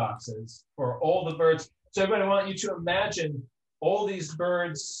nest boxes for all the birds. So everybody, I want you to imagine all these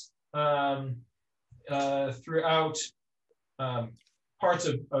birds throughout parts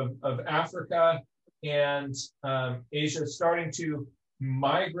of Africa and Asia, starting to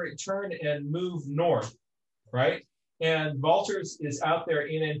migrate, turn and move north, right? And Walters is out there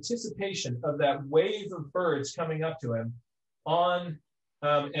in anticipation of that wave of birds coming up to him on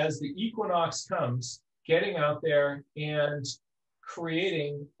as the equinox comes, getting out there and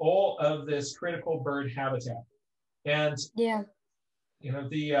creating all of this critical bird habitat. And yeah, you know,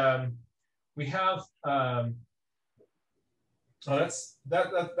 we have that's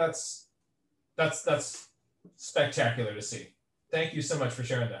spectacular to see. Thank you so much for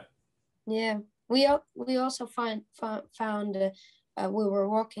sharing that. Yeah, we also found we were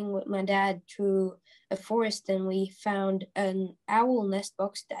walking with my dad through a forest, and we found an owl nest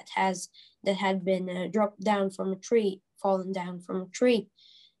box that had been dropped down from a tree, fallen down from a tree,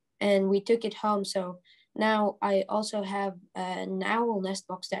 and we took it home. So now I also have an owl nest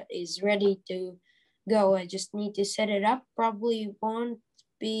box that is ready to go. I just need to set it up. Probably won't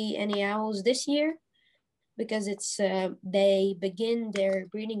be any owls this year because it's they begin their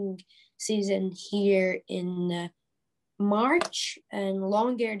breeding season here in March, and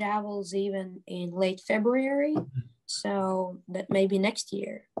long-eared owls even in late February. So that maybe next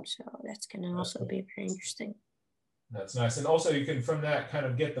year. So that's gonna also be very interesting. That's nice. And also you can, from that, kind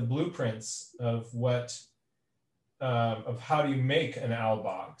of get the blueprints of what, of how do you make an owl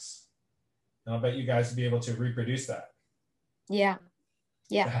box. And I'll bet you guys will be able to reproduce that. Yeah.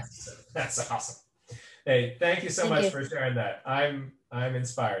 Yeah. That's awesome. Hey, thank you so much for sharing that. I'm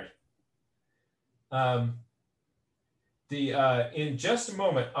inspired. In just a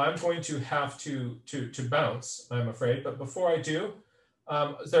moment, I'm going to have to bounce, I'm afraid. But before I do,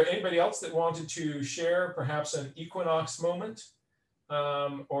 is there anybody else that wanted to share perhaps an equinox moment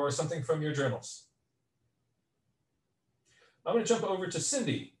or something from your journals? I'm going to jump over to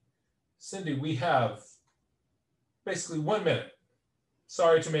Cindy. Cindy, we have basically 1 minute.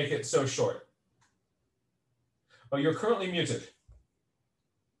 Sorry to make it so short. Oh, you're currently muted.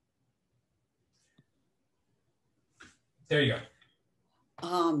 There you go.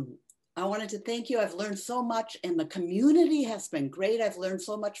 I wanted to thank you. I've learned so much, and the community has been great. I've learned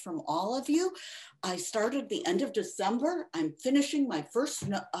so much from all of you. I started the end of December. I'm finishing my first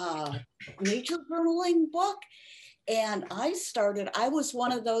nature journaling book, And I was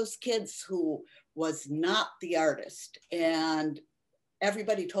one of those kids who was not the artist, and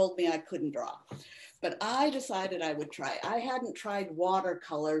everybody told me I couldn't draw. But I decided I would try. I hadn't tried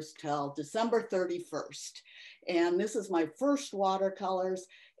watercolors till December 31st. And this is my first watercolors.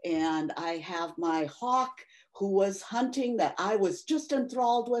 And I have my hawk who was hunting that I was just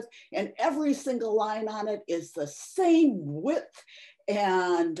enthralled with. And every single line on it is the same width.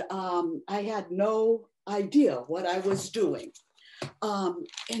 And I had no idea what I was doing. And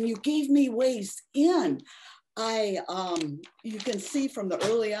you gave me ways in. You can see from the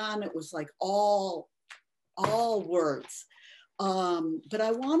early on, it was like all words. But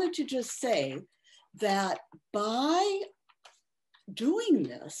I wanted to just say that by doing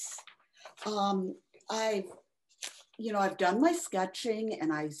this, I've done my sketching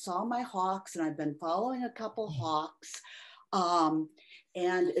and I saw my hawks, and I've been following a couple hawks.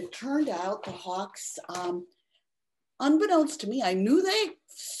 And it turned out the hawks, unbeknownst to me, I knew they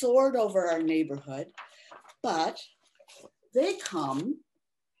soared over our neighborhood, but they come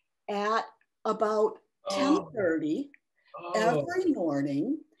at about 10:30 every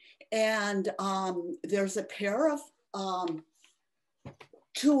morning. And there's a pair of,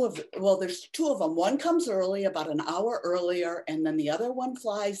 there's two of them. One comes early, about an hour earlier, and then the other one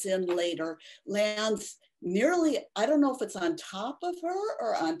flies in later, lands nearly, I don't know if it's on top of her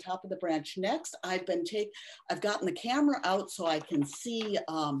or on top of the branch next. I've gotten the camera out so I can see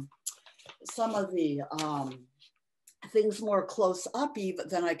some of the things more close up even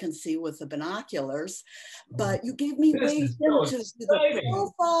than I can see with the binoculars. But you gave me ways to do the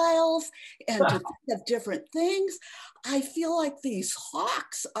profiles and to think of different things. I feel like these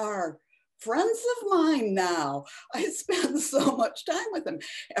hawks are friends of mine now. I spend so much time with them.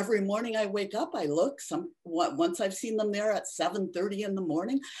 Every morning I wake up, I look. Once I've seen them there at 7:30 in the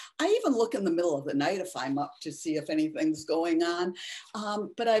morning, I even look in the middle of the night if I'm up to see if anything's going on.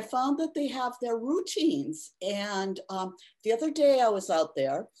 But I found that they have their routines. And the other day I was out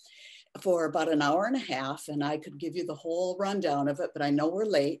there for about an hour and a half, and I could give you the whole rundown of it, but I know we're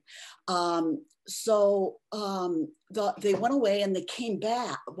late. They went away and they came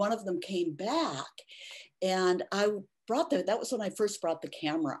back. One of them came back, and that was when I first brought the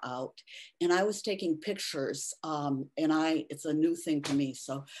camera out, and I was taking pictures, and it's a new thing to me.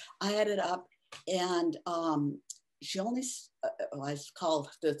 So I had it up, and she only, I called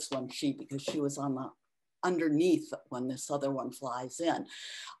this one she because she was on the underneath when this other one flies in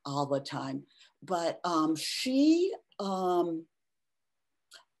all the time. But she'd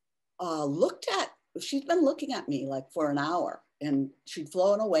been looking at me like for an hour, and she'd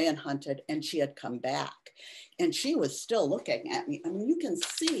flown away and hunted, and she had come back and she was still looking at me. I mean, you can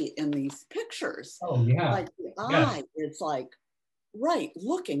see in these pictures, like the eye is like right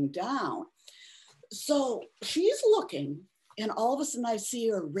looking down. So she's looking, and all of a sudden I see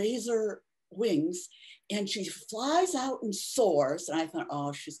her raise her wings, and she flies out and soars. And I thought,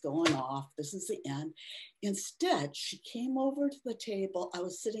 oh, she's going off. This is the end. Instead, she came over to the table. I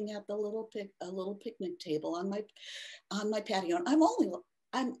was sitting at the little picnic table on my patio. And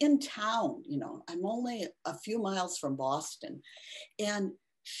I'm in town, I'm only a few miles from Boston. And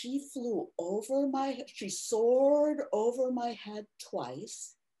she soared over my head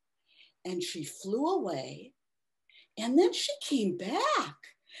twice, and she flew away. And then she came back,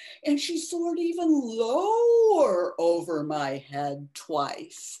 and she soared even lower over my head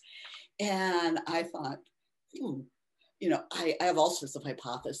twice. And I thought, I have all sorts of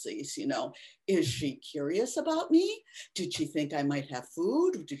hypotheses, Is she curious about me? Did she think I might have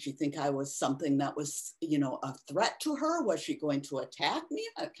food? Did she think I was something that was, a threat to her? Was she going to attack me?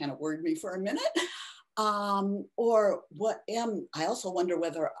 That kind of worried me for a minute. Or I also wonder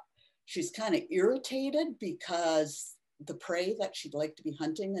whether she's kind of irritated because the prey that she'd like to be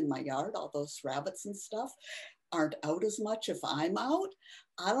hunting in my yard, all those rabbits and stuff, aren't out as much if I'm out.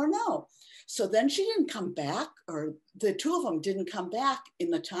 I don't know. So then she didn't come back, or the two of them didn't come back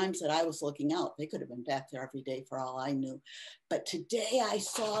in the times that I was looking out. They could have been back there every day for all I knew. But today I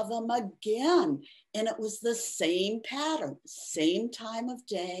saw them again, and it was the same pattern, same time of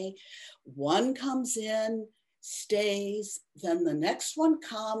day. One comes in, stays, then the next one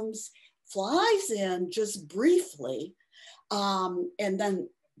comes, flies in just briefly, and then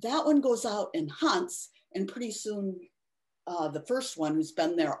that one goes out and hunts, and pretty soon the first one, who's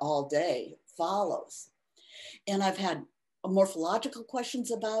been there all day, follows. And I've had morphological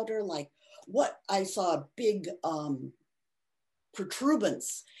questions about her, like I saw a big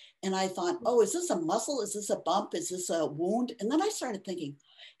protuberance, and I thought, oh, is this a muscle? Is this a bump? Is this a wound? And then I started thinking,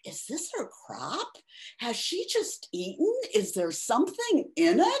 is this her crop? Has she just eaten? Is there something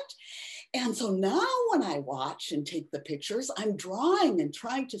in it? And so now when I watch and take the pictures, I'm drawing and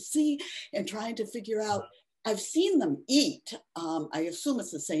trying to see and trying to figure out. I've seen them eat. I assume it's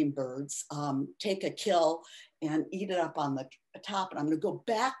the same birds, take a kill and eat it up on the top. And I'm going to go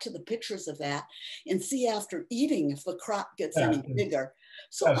back to the pictures of that and see after eating if the crop gets any bigger.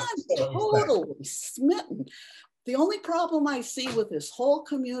 So I'm totally smitten. The only problem I see with this whole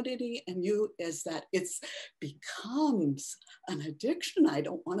community and you is that it's becomes an addiction. I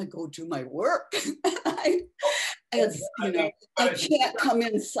don't want to go do my work. I can't come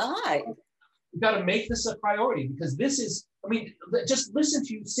inside. We've got to make this a priority because this is, I mean, just listen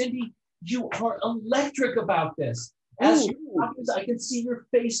to you, Cindy. You are electric about this. As you're talking, I can see your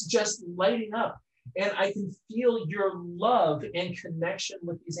face just lighting up and I can feel your love and connection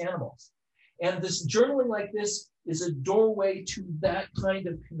with these animals. And this journaling like this is a doorway to that kind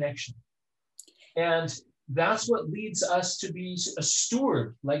of connection. And that's what leads us to be a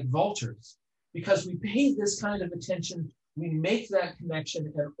steward like vultures, because we pay this kind of attention. We make that connection,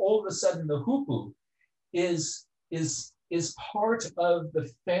 and all of a sudden the hoopoe is part of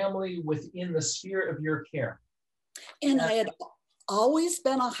the family within the sphere of your care. And I had always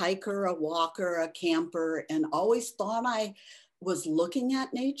been a hiker, a walker, a camper, and always thought I was looking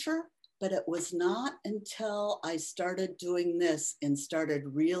at nature, but it was not until I started doing this and started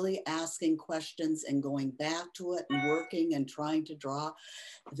really asking questions and going back to it and working and trying to draw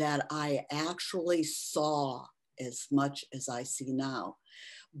that I actually saw as much as I see now,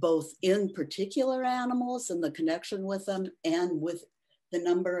 both in particular animals and the connection with them and with the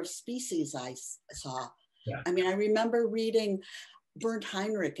number of species I saw. Yeah. I mean, I remember reading Bernd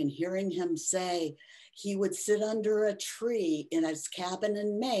Heinrich and hearing him say he would sit under a tree in his cabin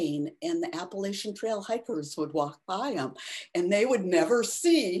in Maine and the Appalachian Trail hikers would walk by him and they would never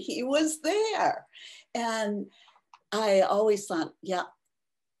see he was there. And I always thought, yeah,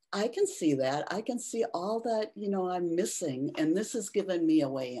 I can see that. I can see all that, you know, I'm missing. And this has given me a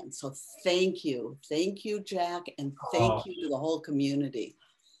way in. So thank you. Thank you, Jack. And thank you to the whole community.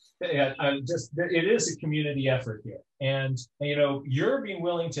 Yeah, it is a community effort here. And, you know, you're being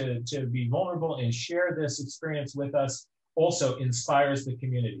willing to be vulnerable and share this experience with us also inspires the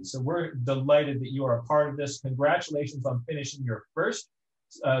community. So we're delighted that you are a part of this. Congratulations on finishing your first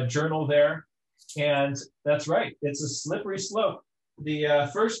journal there. And that's right. It's a slippery slope. The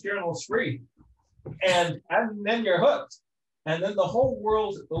first journal is free, and then you're hooked, and then the whole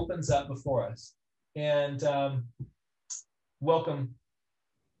world opens up before us. And welcome.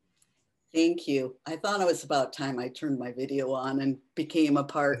 Thank you. I thought it was about time I turned my video on and became a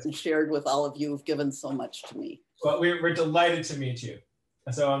part and shared with all of you who've given so much to me. Well, we're delighted to meet you.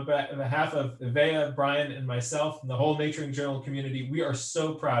 So on behalf of Evea, Brian, and myself, and the whole Naturing Journal community, we are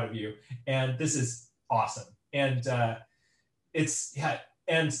so proud of you, and this is awesome. And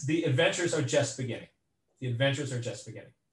and the adventures are just beginning. The adventures are just beginning.